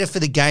 it's better for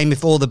the game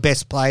if all the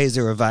best players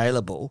are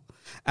available.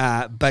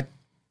 But,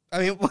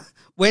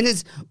 when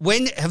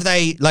have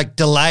they,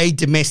 delayed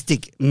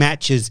domestic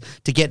matches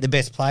to get the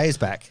best players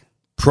back?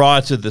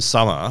 Prior to the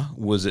summer,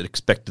 was it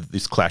expected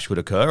this clash would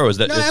occur? Or is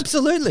that? No,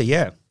 absolutely,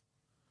 yeah.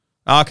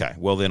 Okay,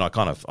 well then I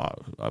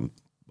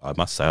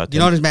must say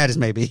you're not as mad as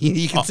me, but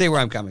you can see where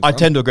I'm coming from. I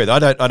tend to agree. I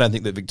don't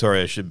think that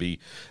Victoria should be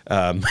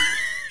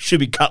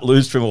cut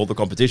loose from all the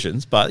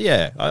competitions. But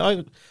yeah,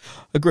 I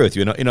agree with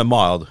you in a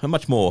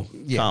much more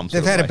calm.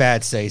 They've had a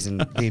bad season,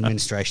 the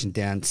administration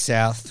down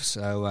south.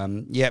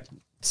 So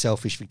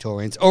selfish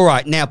Victorians. All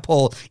right, now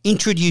Paul,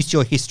 introduce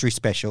your history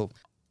special.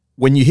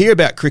 When you hear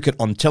about cricket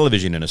on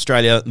television in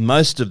Australia,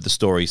 most of the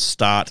stories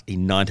start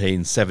in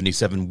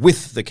 1977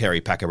 with the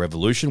Kerry Packer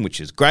Revolution, which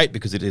is great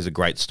because it is a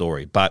great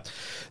story. But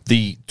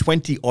the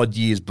 20-odd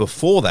years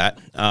before that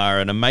are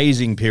an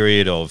amazing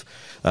period of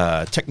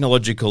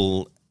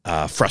technological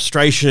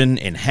frustration,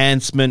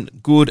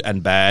 enhancement, good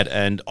and bad,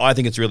 and I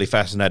think it's a really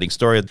fascinating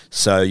story.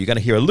 So you're going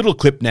to hear a little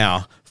clip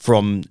now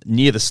from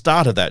near the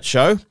start of that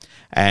show.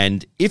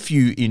 And if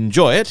you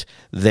enjoy it,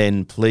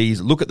 then please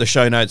look at the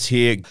show notes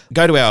here,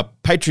 go to our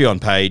Patreon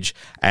page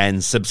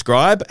and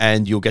subscribe,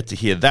 and you'll get to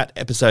hear that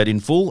episode in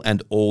full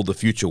and all the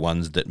future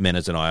ones that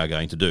Menas and I are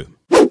going to do.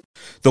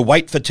 The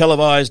wait for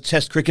televised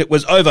Test cricket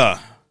was over.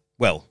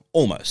 Well,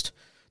 almost.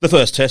 The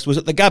first test was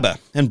at the Gabba,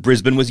 and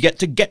Brisbane was yet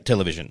to get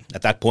television.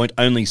 At that point,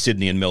 only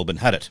Sydney and Melbourne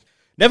had it.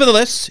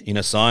 Nevertheless, in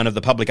a sign of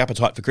the public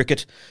appetite for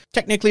cricket,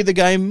 technically the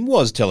game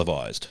was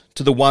televised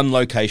to the one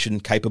location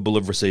capable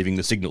of receiving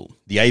the signal,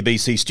 the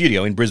ABC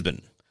studio in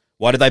Brisbane.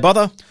 Why did they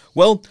bother?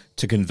 Well,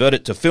 to convert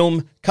it to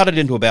film, cut it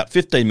into about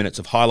 15 minutes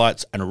of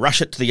highlights and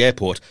rush it to the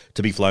airport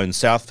to be flown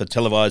south for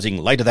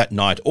televising later that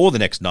night or the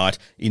next night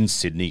in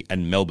Sydney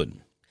and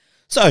Melbourne.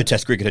 So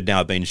Test cricket had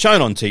now been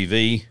shown on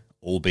TV,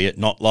 albeit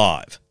not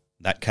live.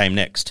 That came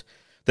next.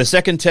 The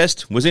second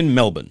test was in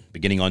Melbourne,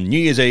 beginning on New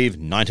Year's Eve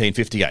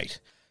 1958.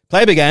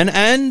 Play began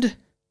and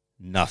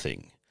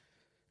nothing.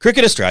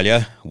 Cricket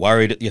Australia,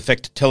 worried at the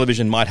effect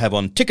television might have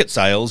on ticket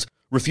sales,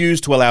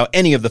 refused to allow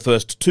any of the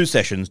first two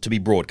sessions to be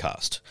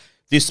broadcast.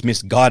 This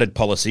misguided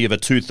policy of a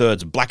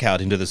two-thirds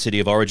blackout into the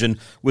city of origin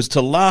was to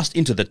last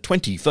into the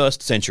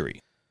 21st century.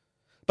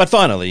 But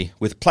finally,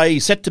 with play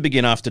set to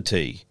begin after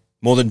tea,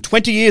 more than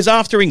 20 years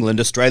after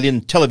England,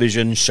 Australian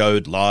television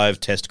showed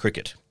live Test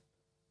cricket.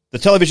 The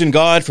television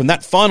guide from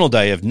that final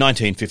day of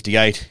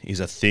 1958 is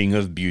a thing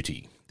of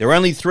beauty. There were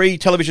only 3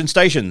 television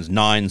stations,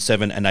 9,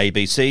 7 and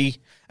ABC,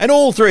 and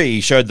all 3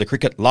 showed the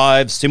cricket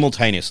live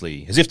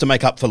simultaneously, as if to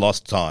make up for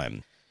lost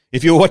time.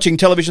 If you were watching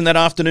television that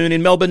afternoon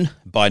in Melbourne,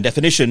 by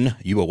definition,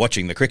 you were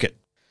watching the cricket.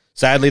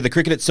 Sadly, the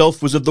cricket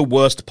itself was of the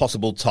worst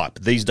possible type.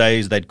 These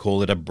days, they'd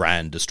call it a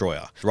brand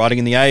destroyer. Writing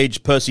in The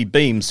Age, Percy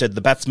Beam said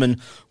the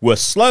batsmen were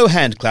slow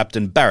hand-clapped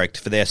and barracked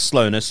for their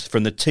slowness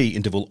from the tea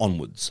interval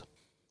onwards.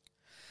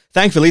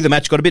 Thankfully, the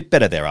match got a bit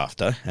better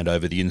thereafter, and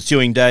over the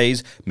ensuing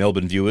days,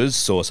 Melbourne viewers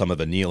saw some of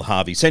a Neil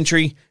Harvey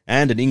century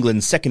and an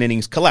England second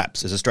innings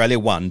collapse as Australia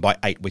won by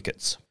 8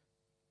 wickets.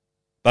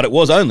 But it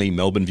was only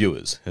Melbourne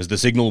viewers, as the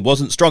signal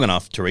wasn't strong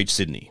enough to reach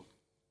Sydney.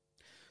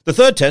 The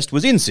third test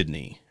was in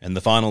Sydney, and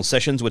the final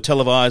sessions were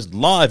televised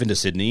live into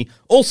Sydney,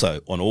 also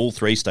on all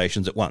 3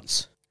 stations at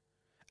once.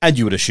 And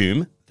you would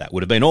assume that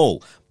would have been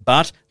all,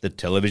 but the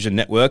television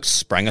networks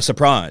sprang a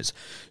surprise.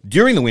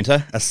 During the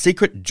winter, a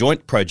secret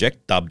joint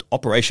project dubbed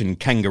Operation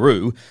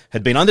Kangaroo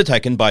had been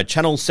undertaken by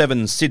Channel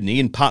 7 Sydney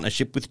in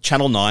partnership with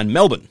Channel 9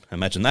 Melbourne.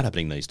 Imagine that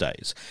happening these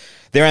days.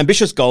 Their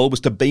ambitious goal was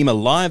to beam a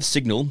live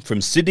signal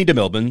from Sydney to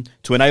Melbourne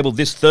to enable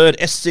this third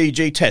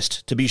SCG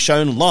test to be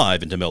shown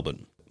live into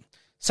Melbourne.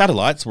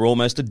 Satellites were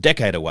almost a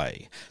decade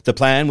away. The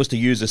plan was to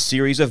use a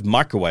series of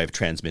microwave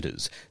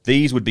transmitters.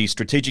 These would be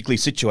strategically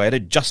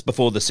situated just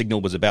before the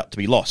signal was about to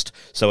be lost,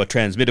 so a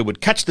transmitter would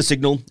catch the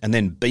signal and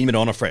then beam it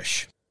on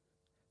afresh.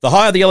 The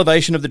higher the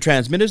elevation of the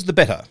transmitters, the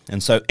better,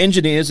 and so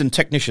engineers and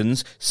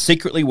technicians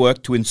secretly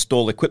worked to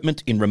install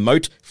equipment in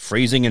remote,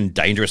 freezing and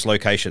dangerous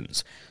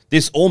locations.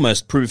 This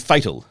almost proved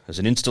fatal, as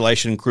an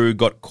installation crew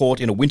got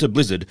caught in a winter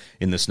blizzard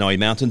in the snowy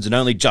mountains and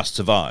only just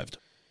survived.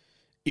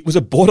 It was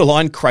a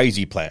borderline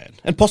crazy plan,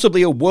 and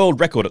possibly a world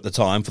record at the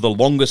time for the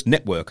longest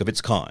network of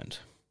its kind.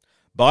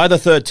 By the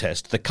third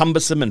test, the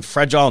cumbersome and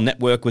fragile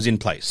network was in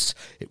place.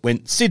 It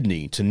went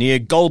Sydney to near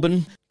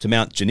Goulburn, to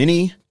Mount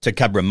Janini, to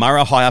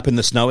Cabramurra high up in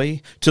the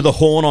Snowy, to the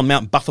Horn on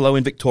Mount Buffalo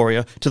in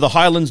Victoria, to the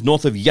highlands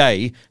north of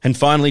Yea, and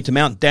finally to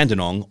Mount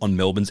Dandenong on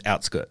Melbourne's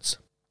outskirts.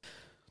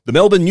 The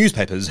Melbourne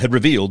newspapers had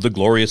revealed the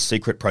glorious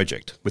secret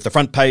project, with the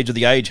front page of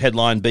The Age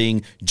headline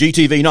being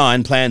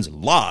GTV9 plans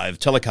live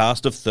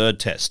telecast of third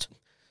test.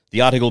 The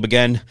article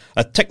began,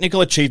 "A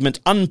technical achievement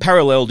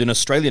unparalleled in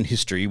Australian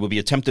history will be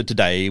attempted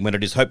today when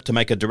it is hoped to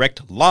make a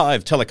direct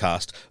live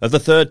telecast of the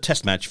third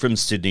test match from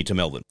Sydney to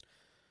Melbourne."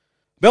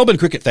 Melbourne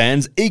cricket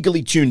fans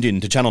eagerly tuned in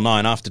to Channel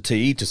 9 after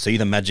tea to see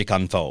the magic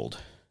unfold.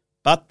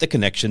 But the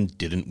connection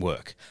didn't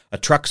work. A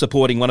truck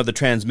supporting one of the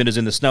transmitters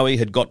in the Snowy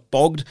had got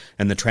bogged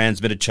and the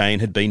transmitter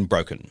chain had been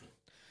broken.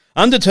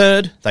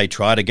 Undeterred, they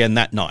tried again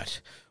that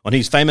night. On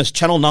his famous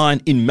Channel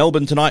 9 in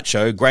Melbourne Tonight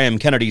show, Graham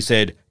Kennedy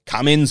said,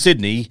 "Come in,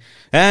 Sydney,"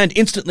 and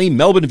instantly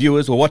Melbourne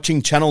viewers were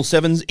watching Channel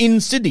 7's In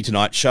Sydney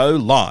Tonight show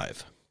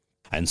live.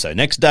 And so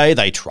next day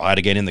they tried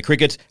again in the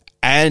cricket,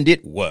 and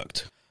it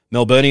worked.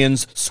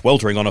 Melburnians,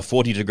 sweltering on a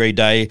 40-degree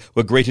day,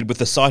 were greeted with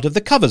the sight of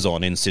the covers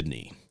on in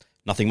Sydney.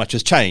 Nothing much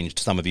has changed,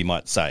 some of you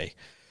might say.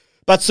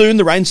 But soon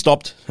the rain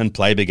stopped and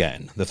play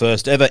began, the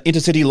first ever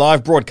intercity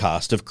live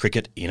broadcast of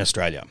cricket in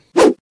Australia.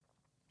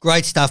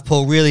 Great stuff,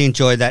 Paul. Really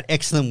enjoyed that.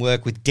 Excellent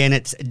work with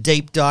Dennett's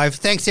Deep Dive.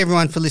 Thanks,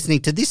 everyone, for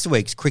listening to this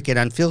week's Cricket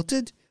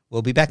Unfiltered.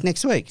 We'll be back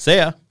next week. See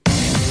ya.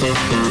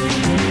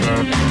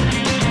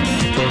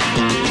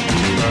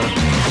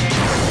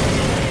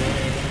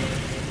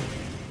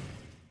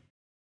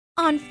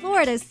 On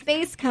Florida's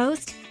Space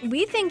Coast,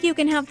 we think you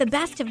can have the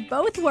best of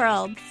both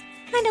worlds.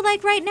 Kind of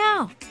like right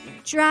now.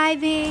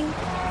 Driving,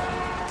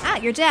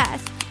 at your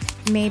desk,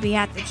 maybe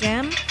at the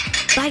gym,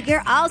 but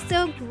you're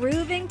also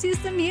grooving to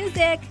some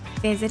music.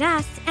 Visit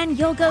us and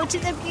you'll go to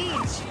the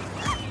beach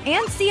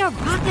and see a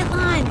rocket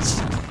launch.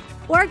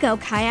 Or go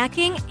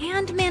kayaking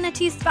and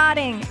manatee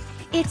spotting.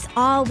 It's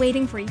all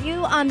waiting for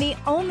you on the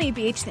only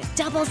beach that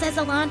doubles as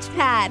a launch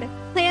pad.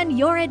 Plan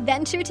your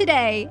adventure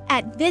today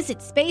at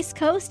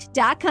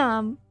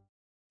visitspacecoast.com.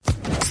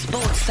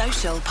 Sports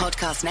Social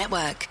Podcast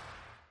Network.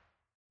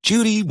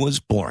 Judy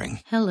was boring.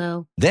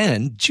 Hello.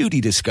 Then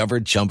Judy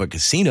discovered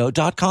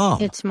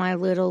ChumbaCasino.com. It's my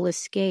little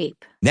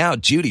escape. Now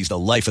Judy's the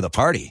life of the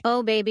party.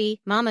 Oh,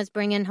 baby, mama's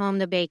bringing home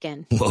the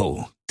bacon.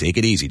 Whoa, take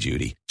it easy,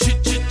 Judy.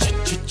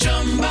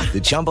 The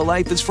Chumba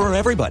life is for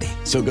everybody.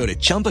 So go to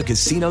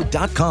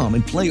ChumbaCasino.com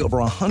and play over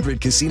 100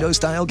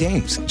 casino-style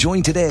games.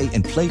 Join today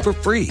and play for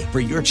free for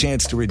your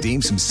chance to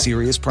redeem some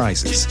serious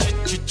prizes.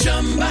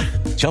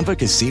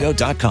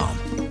 ChumbaCasino.com.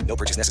 No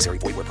purchase necessary.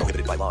 Void where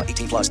prohibited by law.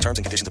 18+ terms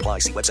and conditions apply.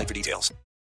 See website for details.